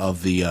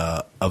of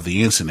the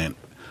incident.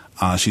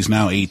 She's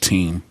now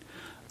 18.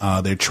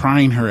 They're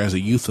trying her as a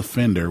youth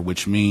offender,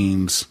 which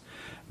means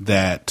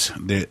that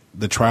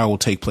the trial will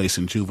take place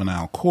in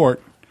juvenile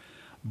court,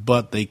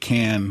 but they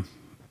can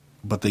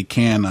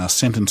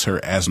sentence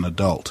her as an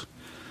adult,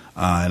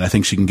 and I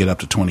think she can get up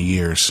to 20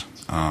 years.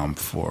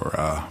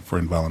 For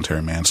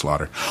involuntary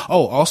manslaughter.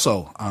 Oh,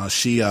 also,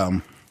 she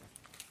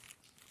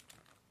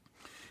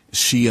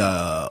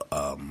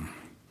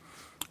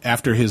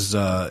after his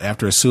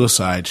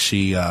suicide,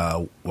 she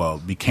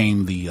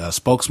became the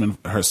spokesman,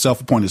 her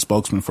self-appointed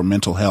spokesman for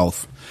mental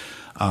health.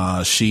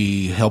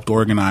 She helped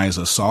organize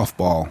a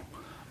softball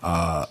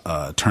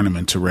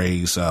tournament to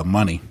raise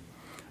money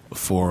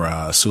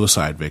for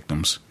suicide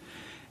victims,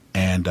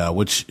 and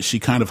which she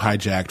kind of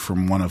hijacked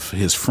from one of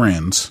his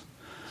friends.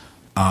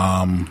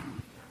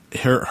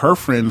 Her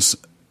friends,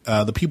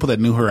 the people that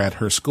knew her at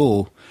her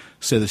school,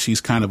 said that she's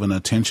kind of an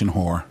attention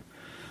whore.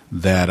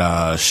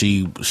 That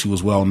she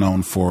was well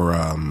known for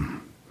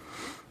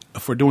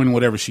doing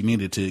whatever she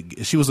needed to.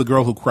 She was the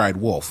girl who cried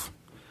wolf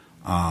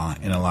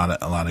in a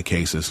lot of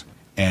cases.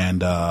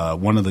 And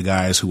one of the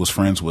guys who was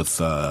friends with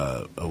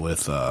Roy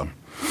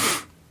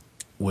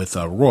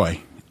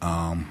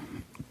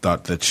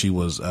thought that she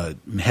was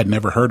had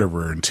never heard of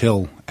her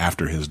until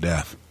after his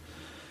death.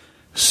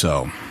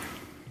 So.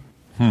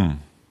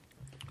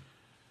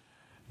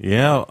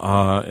 Yeah,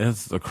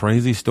 it's a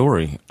crazy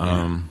story.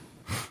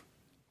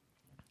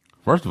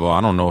 First of all, I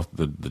don't know if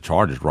the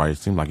charge is right. It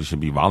seems like it should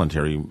be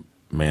voluntary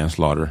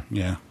manslaughter.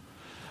 Yeah.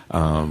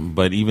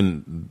 But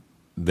even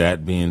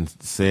that being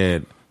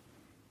said,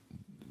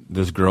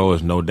 this girl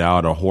is no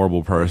doubt a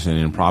horrible person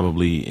and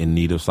probably in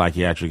need of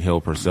psychiatric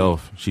help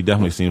herself. She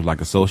definitely seems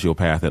like a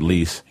sociopath, at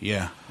least.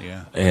 Yeah.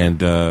 And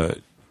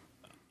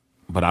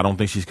but I don't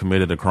think she's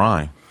committed a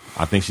crime.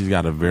 I think she's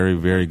got a very,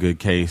 very good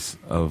case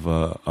of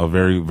a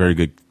very, very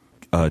good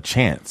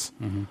chance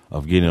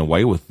of getting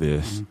away with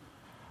this,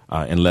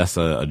 unless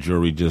a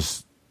jury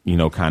just,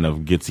 kind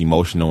of gets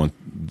emotional and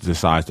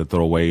decides to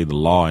throw away the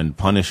law and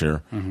punish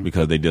her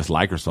because they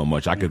dislike her so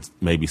much. I could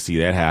maybe see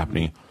that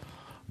happening,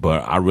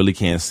 but I really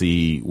can't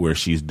see where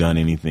she's done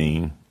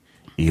anything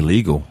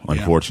illegal,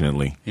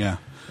 unfortunately. Yeah.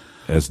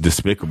 As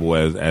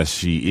despicable as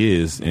she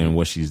is and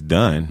what she's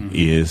done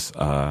is,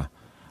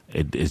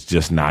 it's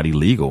just not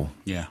illegal.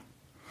 Yeah.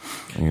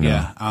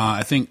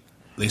 I think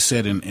they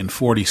said in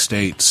 40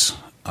 states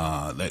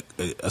that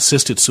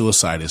assisted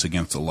suicide is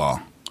against the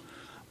law,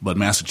 but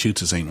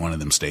Massachusetts ain't one of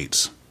them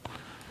states.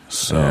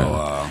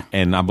 So,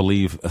 and I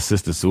believe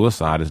assisted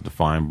suicide is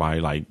defined by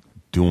like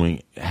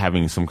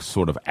having some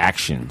sort of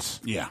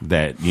actions. Yeah.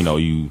 That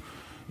you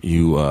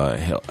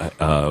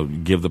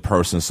give the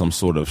person some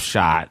sort of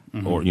shot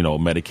or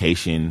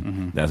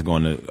medication that's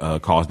going to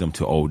cause them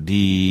to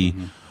OD,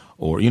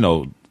 or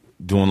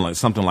doing like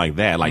something like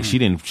that. Like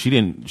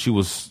she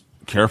was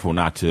careful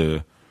not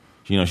to,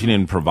 she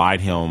didn't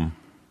provide him.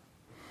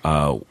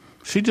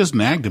 She just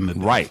nagged him to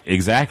death. Right,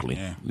 exactly.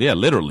 Yeah,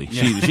 literally.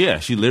 Yeah.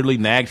 She literally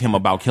nagged him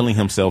about killing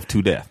himself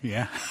to death.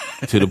 Yeah.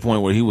 To the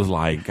point where he was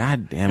like,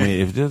 God damn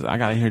it, I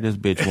gotta hear this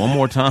bitch one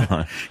more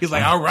time. He's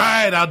like, all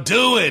right, I'll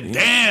do it.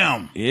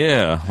 Damn.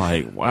 Yeah,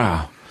 like,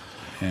 wow.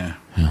 Yeah.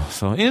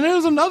 So, and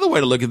there's another way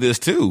to look at this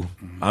too.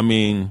 I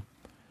mean,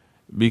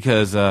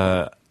 because he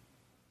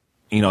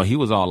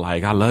was all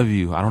like, I love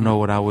you. I don't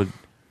know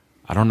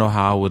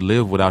how I would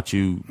live without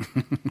you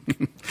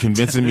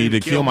convincing me to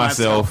kill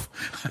myself,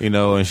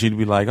 and she'd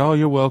be like, oh,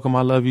 you're welcome.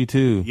 I love you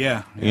too.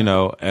 Yeah.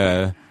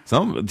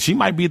 She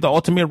might be the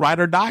ultimate ride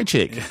or die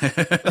chick.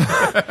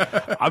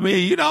 I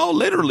mean,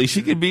 literally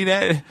she could be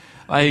that,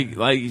 like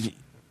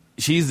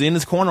she's in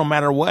his corner no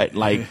matter what.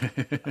 Like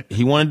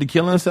he wanted to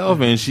kill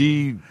himself and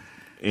she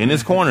in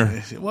his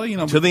corner. Well,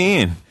 to the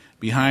end.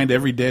 Behind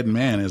every dead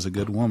man is a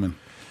good woman.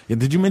 Yeah,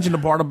 did you mention the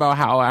part about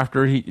how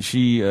after he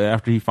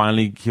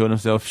finally killed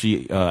himself,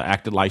 she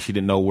acted like she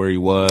didn't know where he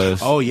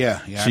was? Oh I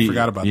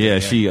forgot about that. Yeah,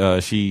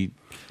 she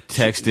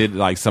texted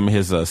like some of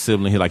his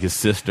siblings, like his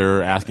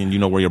sister, asking,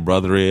 where your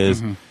brother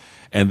is,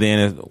 and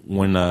then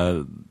when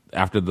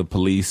after the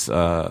police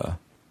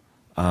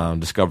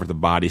discovered the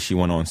body, she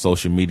went on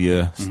social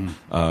media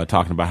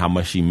talking about how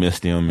much she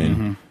missed him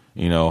and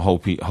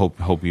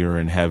hope you're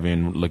in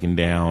heaven, looking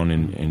down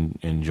and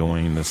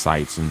enjoying the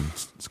sights and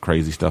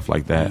crazy stuff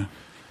like that. Yeah.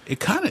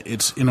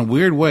 It's in a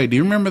weird way. Do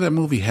you remember that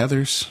movie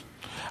Heathers?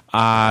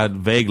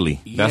 Vaguely.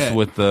 That's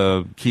with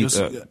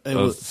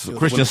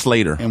Christian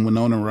Slater and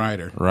Winona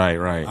Ryder.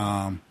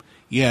 Right.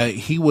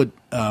 He would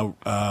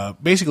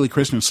basically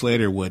Christian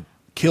Slater would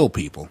kill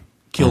people,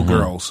 kill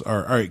girls,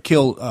 or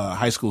kill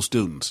high school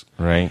students.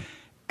 Right.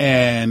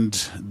 And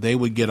they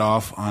would get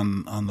off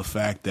on the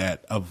fact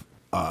that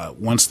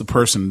once the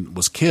person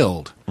was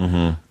killed,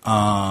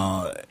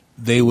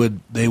 they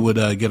would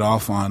get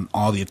off on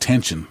all the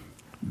attention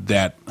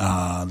that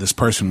this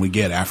person would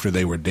get after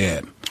they were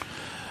dead.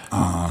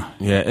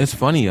 It's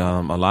funny. A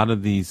lot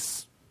of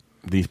these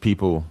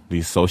people,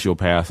 these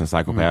sociopaths and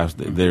psychopaths,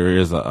 there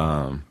is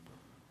a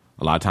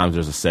lot of times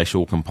there's a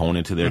sexual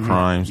component to their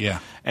crimes. Yeah.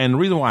 And the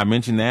reason why I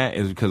mention that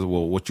is because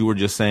what you were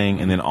just saying,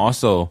 and then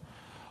also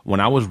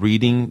when I was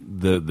reading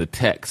the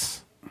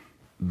texts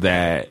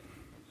that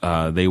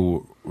they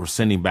were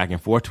sending back and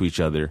forth to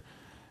each other,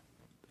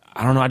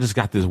 I don't know. I just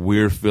got this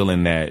weird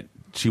feeling that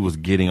she was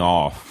getting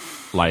off.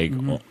 Like,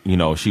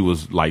 she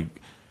was like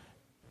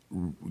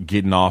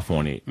getting off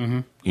on it,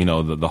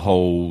 the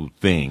whole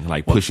thing,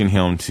 like pushing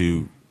him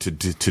to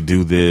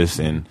do this.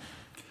 And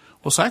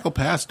well,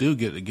 psychopaths do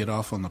get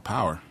off on the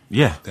power.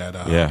 Yeah.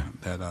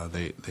 That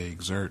they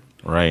exert.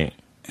 Right.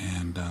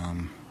 And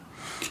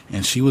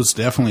she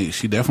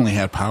definitely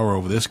had power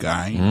over this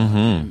guy.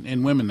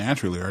 And women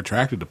naturally are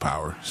attracted to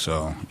power.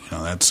 So,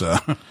 that's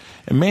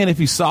And man, if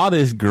you saw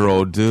this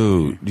girl,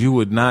 dude, you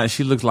would not.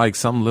 She looked like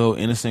some little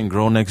innocent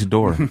girl next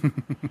door,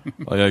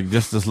 like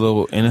just this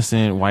little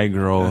innocent white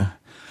girl.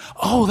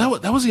 Oh,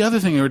 that was the other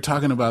thing they were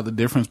talking about, the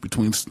difference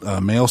between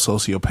male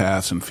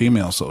sociopaths and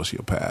female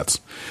sociopaths.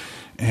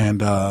 And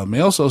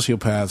male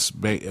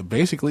sociopaths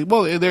basically,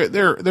 well,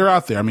 they're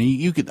out there. I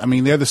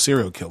mean, they're the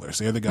serial killers.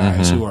 They're the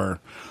guys who are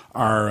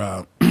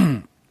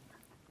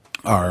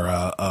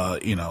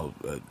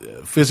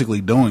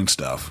physically doing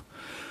stuff.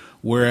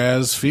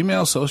 Whereas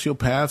female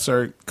sociopaths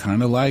are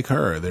kind of like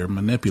her. They're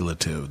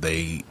manipulative.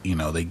 They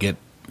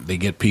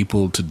get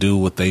people to do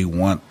what they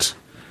want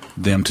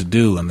them to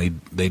do,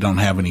 and they don't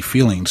have any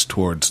feelings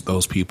towards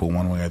those people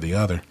one way or the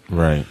other.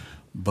 Right.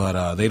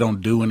 But they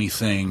don't do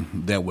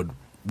anything that would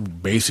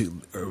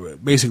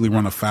basically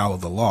run afoul of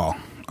the law,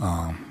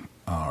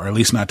 or at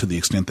least not to the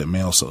extent that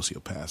male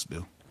sociopaths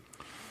do.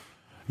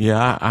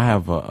 Yeah, I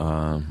have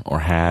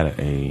had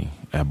a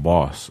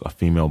boss, a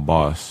female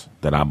boss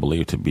that I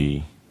believe to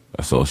be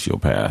a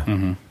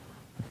sociopath.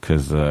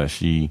 Because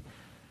she,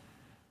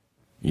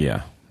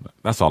 yeah,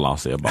 that's all I'll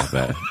say about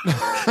that.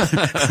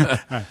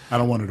 I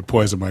don't want her to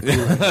poison my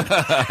crew.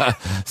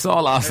 That's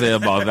all I'll say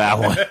about that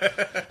one.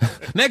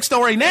 Next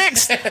story,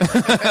 next.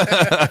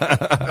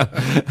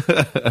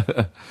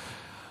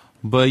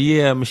 But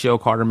yeah, Michelle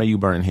Carter, may you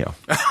burn in hell.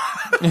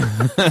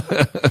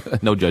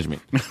 No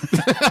judgment.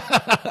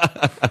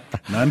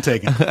 None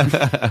taken.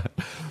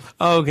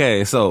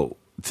 Okay, so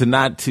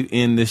to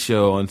end this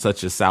show on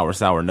such a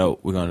sour note,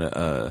 we're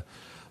gonna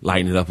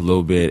lighten it up a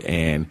little bit.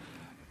 And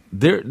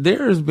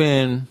there's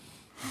been,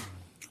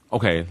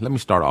 okay, let me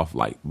start off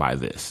by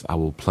this. I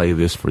will play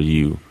this for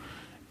you,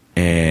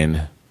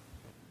 and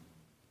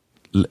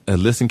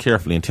listen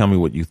carefully and tell me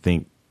what you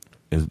think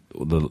is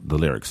the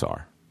lyrics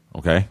are.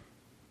 Okay.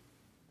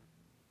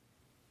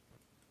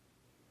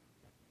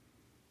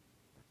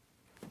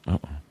 Uh-oh.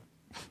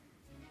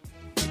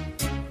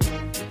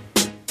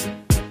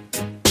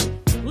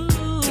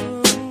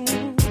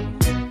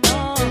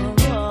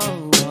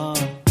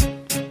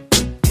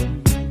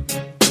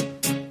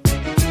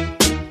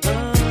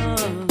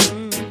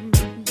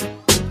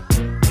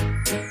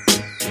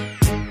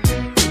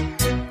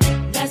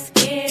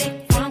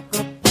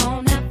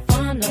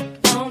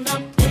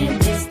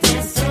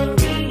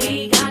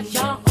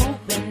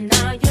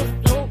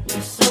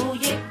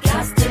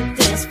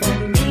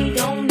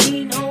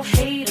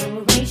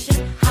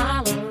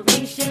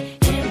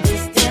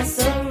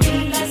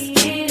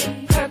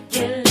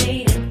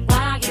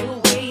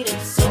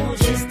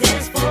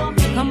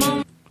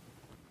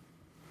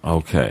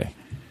 Okay.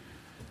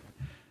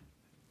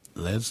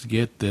 Let's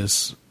get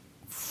this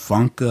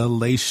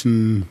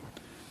funkamation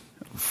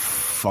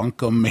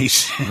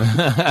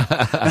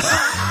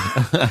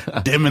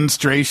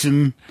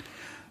demonstration.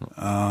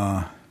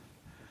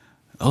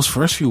 Those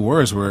first few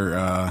words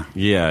were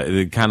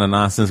yeah, kind of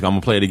nonsense. I'm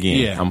gonna play it again.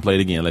 Yeah. I'm gonna play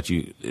it again. Let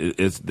you.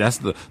 That's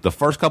the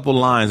first couple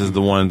lines is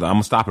the ones I'm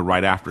gonna stop it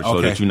right after,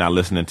 so that you're not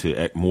listening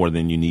to more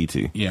than you need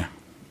to. Yeah.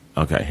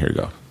 Okay. Here we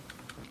go.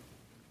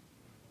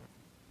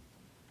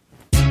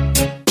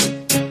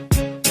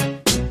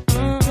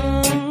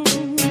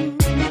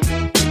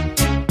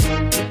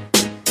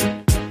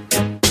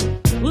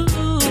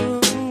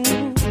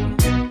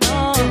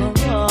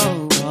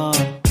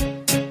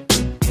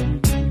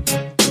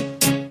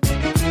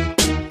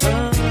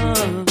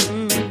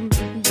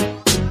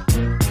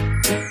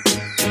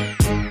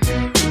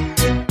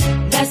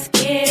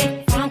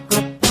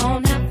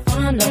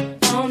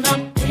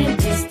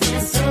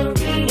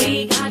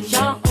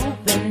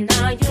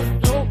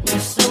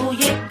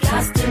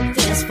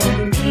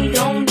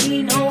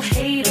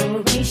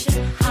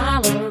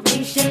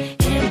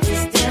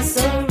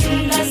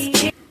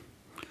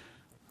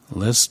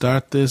 Let's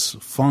start this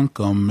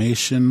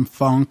funkamation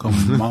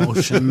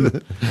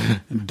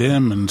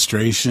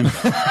demonstration.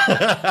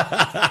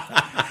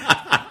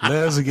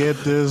 Let's get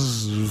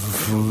this.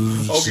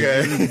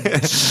 Okay.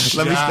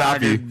 Let me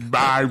stop you.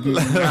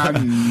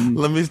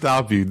 Let me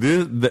stop you.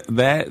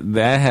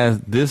 That has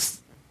this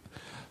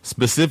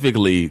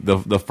specifically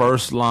the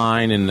first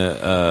line in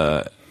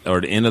the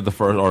or the end of the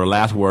first or the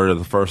last word of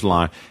the first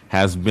line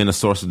has been a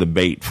source of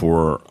debate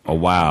for a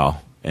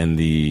while in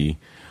the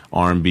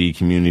R&B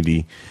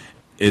community.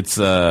 It's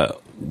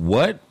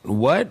what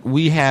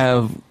we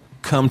have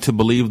come to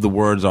believe the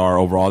words are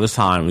over all this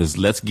time is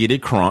let's get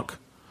it crunk.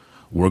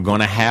 We're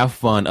gonna have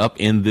fun up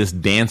in this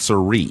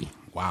dancery.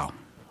 Wow.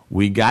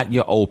 We got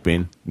you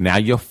open, now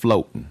you're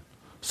floating.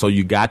 So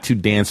you got to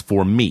dance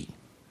for me.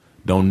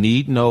 Don't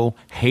need no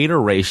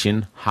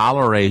hateration,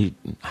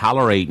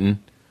 hollerating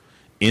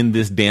in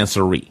this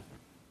dancery.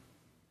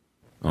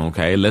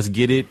 Okay, let's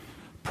get it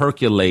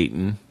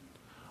percolating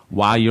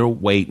while you're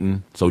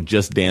waiting. So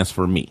just dance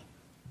for me.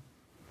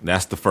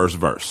 That's the first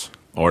verse,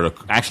 or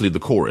actually the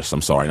chorus.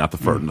 I'm sorry, not the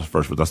first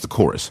verse, that's the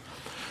chorus.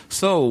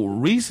 So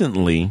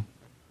recently,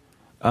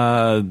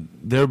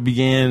 there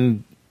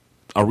began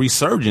a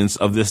resurgence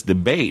of this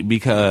debate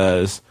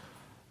because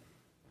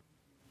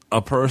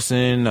a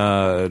person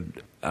at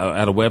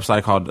a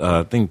website called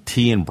I think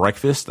Tea and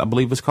Breakfast, I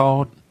believe it's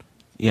called.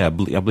 Yeah, I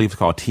believe it's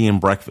called Tea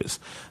and Breakfast.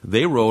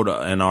 They wrote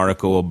an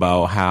article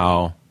about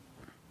how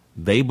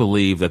they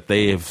believe that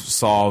they have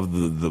solved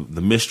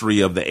the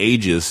mystery of the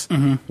ages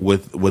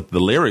with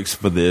the lyrics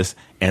for this,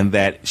 and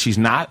that she's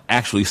not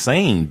actually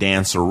saying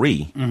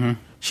dancery.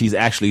 She's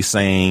actually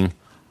saying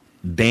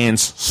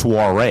dance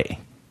soiree.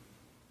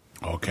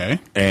 Okay.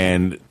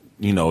 And,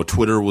 you know,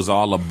 Twitter was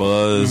all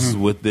abuzz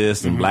with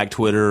this, and Black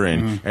Twitter,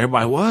 and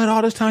everybody, what?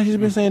 All this time she's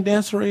been saying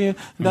dancery, and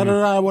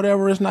da-da-da,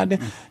 whatever, it's not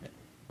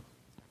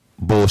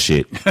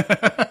bullshit.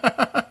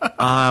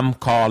 I'm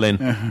calling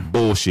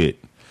bullshit.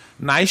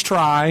 Nice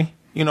try.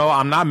 You know,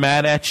 I'm not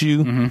mad at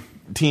you,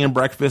 Tea and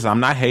Breakfast. I'm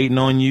not hating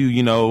on you.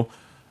 You know,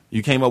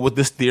 you came up with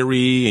this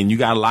theory and you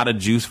got a lot of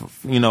juice,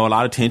 you know, a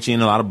lot of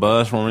attention, a lot of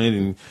buzz from it.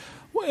 And,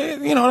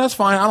 well, you know, that's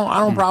fine. I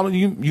don't probably,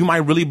 you might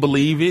really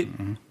believe it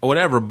or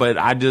whatever, but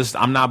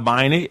I'm not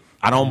buying it.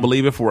 I don't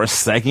believe it for a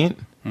second.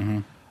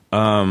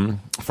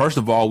 First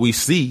of all, we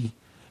see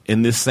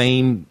in this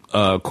same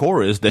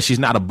chorus that she's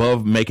not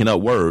above making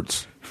up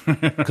words,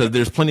 because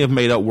there's plenty of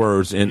made up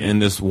words in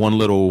this one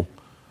little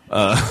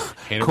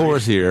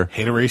chorus here.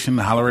 Hateration,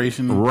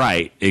 holleration.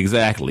 Right,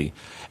 exactly.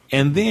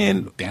 And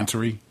then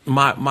dancery.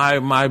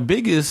 My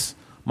biggest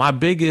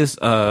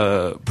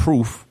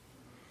proof,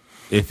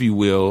 if you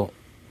will,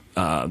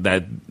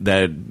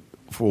 that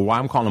for why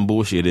I'm calling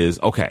bullshit is,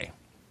 okay.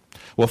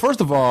 Well, first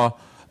of all,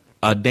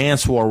 a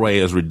dance soiree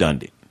is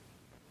redundant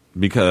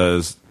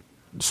because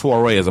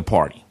soiree is a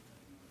party.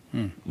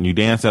 You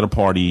dance at a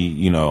party,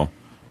 you know,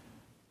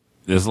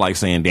 it's like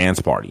saying dance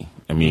party.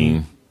 I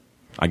mean,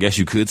 I guess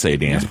you could say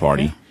dance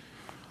party.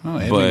 Oh,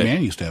 every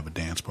man used to have a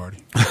dance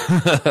party.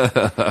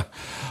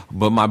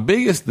 But my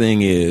biggest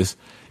thing is,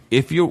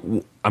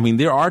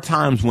 there are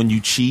times when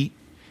you cheat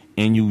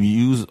and you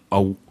use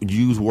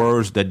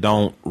words that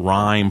don't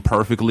rhyme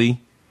perfectly.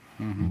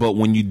 But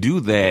when you do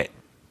that,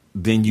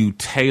 then you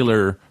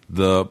tailor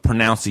the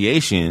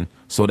pronunciation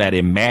so that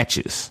it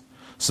matches.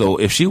 So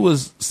if she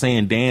was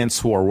saying dance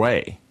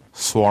soiree,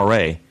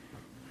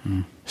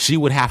 she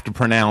would have to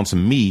pronounce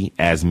me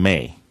as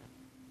May.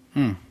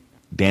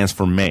 Dance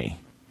for May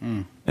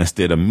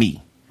instead of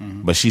me.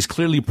 But she's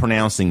clearly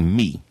pronouncing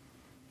me,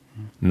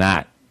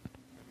 not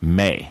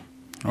May.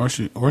 Or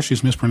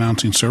she's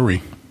mispronouncing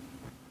Surrey.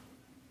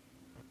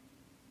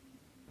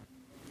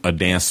 A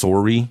dance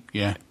sorry?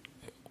 Yeah.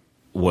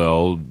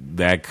 Well,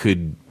 that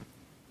could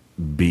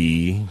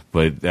be,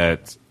 but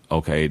that's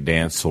okay.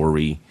 Dance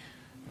sorry,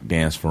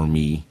 dance for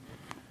me.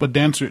 But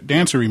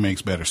dancery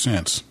makes better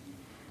sense.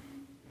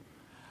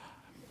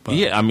 But,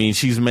 yeah, I mean,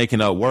 she's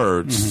making up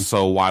words,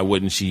 so why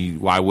wouldn't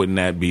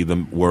that be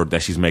the word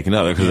that she's making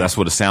up? Because that's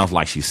what it sounds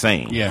like she's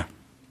saying. Yeah.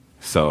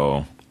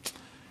 So,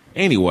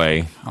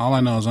 anyway. All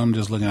I know is I'm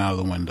just looking out of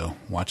the window,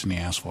 watching the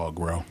asphalt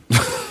grow.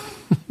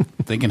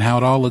 Thinking how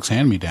it all looks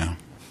hand-me-down.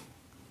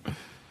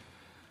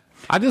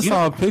 I just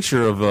saw a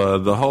picture of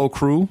the whole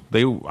crew.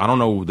 I don't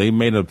know, they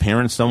made an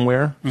appearance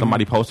somewhere.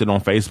 Somebody posted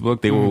on Facebook.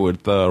 They were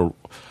with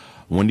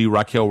Wendy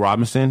Raquel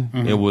Robinson.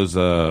 It was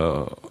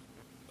all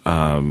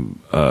of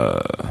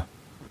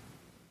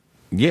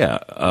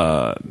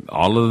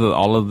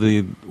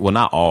the well,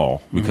 not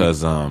all,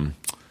 because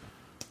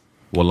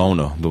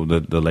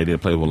Walona, the lady that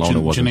played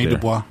Walona, wasn't Janae there.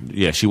 Dubois.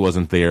 Yeah, she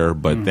wasn't there,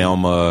 but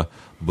Thelma,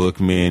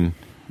 Bookman,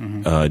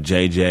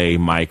 JJ,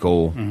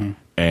 Michael,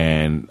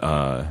 and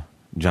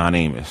John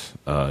Amos,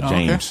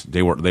 James.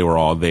 Okay. They were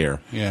all there.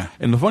 Yeah.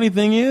 And the funny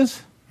thing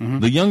is,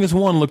 the youngest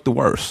one looked the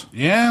worst.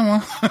 Yeah,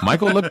 well.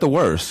 Michael looked the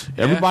worst.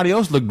 Everybody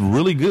else looked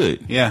really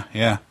good.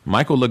 Yeah.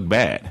 Michael looked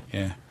bad.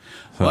 Yeah.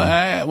 So.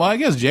 Well, I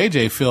guess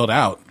JJ filled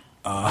out.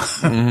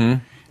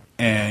 And,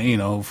 you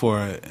know,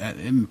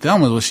 and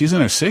Thelma, she's in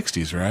her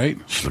 60s, right?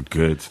 She looked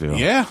good still.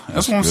 Yeah,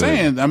 that's what I'm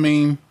saying. I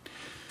mean,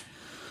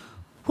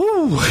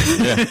 whew.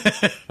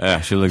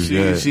 Yeah, she looks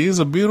good. She's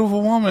a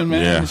beautiful woman,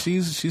 man. Yeah.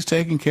 She's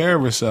taking care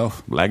of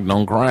herself. Black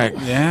don't crack.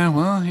 Yeah,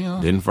 well, you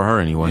know. Didn't for her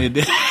anyway. It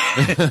did.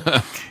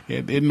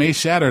 It may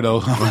shatter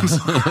though.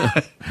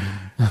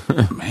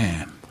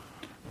 Man.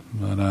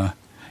 But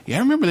yeah, I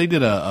remember they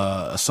did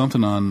a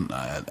something on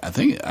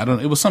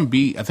it was a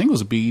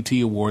BET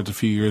Awards a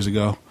few years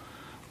ago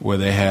where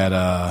they had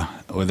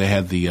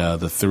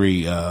the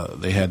three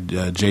they had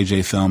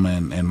JJ, Thelma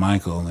and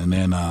Michael, and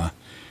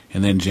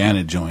then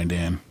Janet joined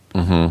in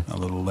a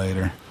little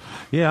later.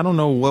 Yeah, I don't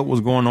know what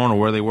was going on or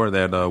where they were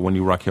that Wendy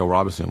Raquel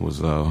Robinson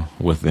was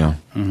with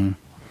them.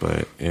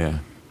 But yeah.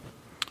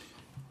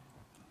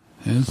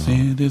 It's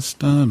dangery.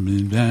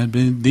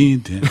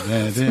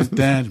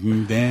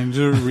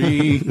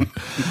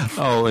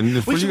 Oh,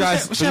 and for you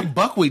guys, we should have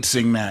Buckwheat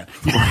sing that.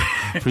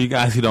 For you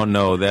guys who don't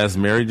know, that's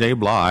Mary J.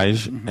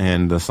 Blige,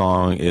 and the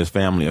song is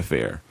 "Family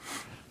Affair."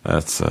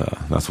 That's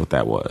what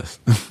that was.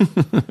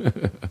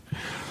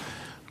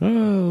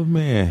 Oh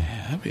man,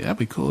 that'd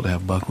be cool to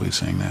have Buckwheat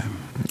sing that.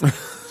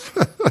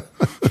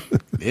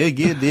 They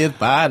get this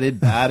body,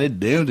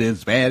 do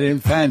this bad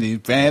and funny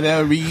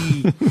battery.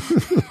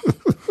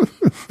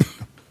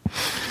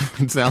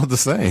 It sounds the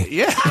same.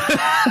 Yeah.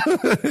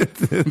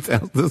 It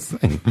sounds the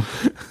same.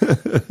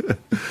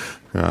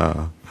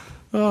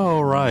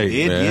 All right.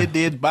 It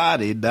did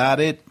body,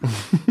 it.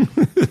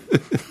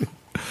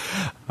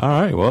 All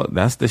right. Well,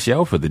 that's the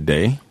show for the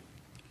day.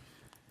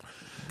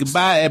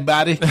 Goodbye,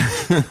 everybody.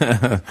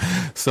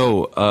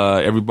 So,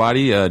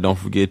 everybody, don't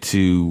forget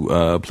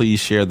to please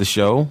share the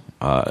show.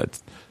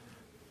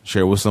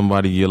 Share with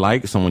somebody you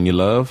like, someone you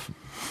love.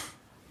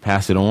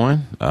 Pass it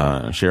on.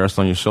 Share us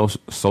on your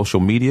social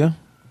media,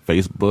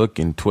 Facebook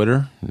and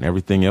Twitter and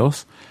everything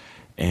else.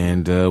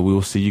 And we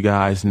will see you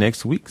guys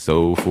next week.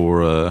 So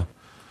for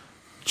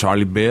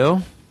Charlie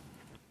Bell,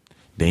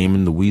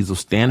 Damon the Weasel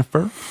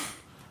Stanford,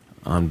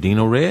 I'm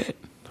Dino Red.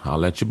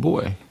 Holla at your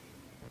boy.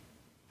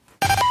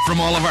 From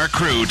all of our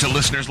crew to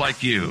listeners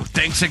like you,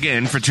 thanks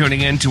again for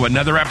tuning in to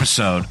another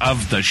episode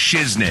of The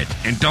Shiznit.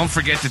 And don't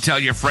forget to tell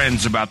your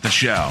friends about the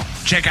show.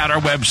 Check out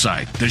our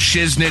website,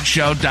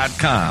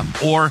 theshiznitshow.com,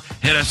 or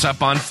hit us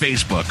up on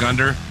Facebook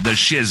under The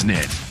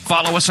Shiznit.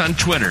 Follow us on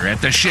Twitter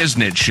at The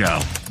Shiznit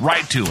Show.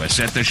 Write to us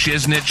at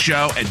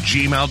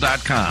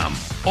theshiznitshow@gmail.com.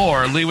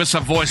 Or leave us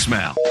a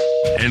voicemail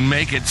and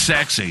make it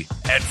sexy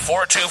at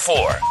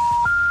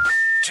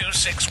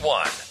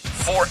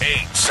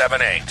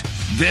 424-261-4878.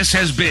 This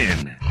has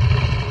been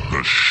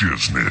The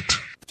Shiznit.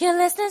 You're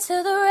listening to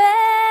the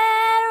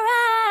Red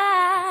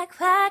Rock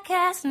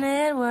Podcast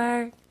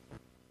Network.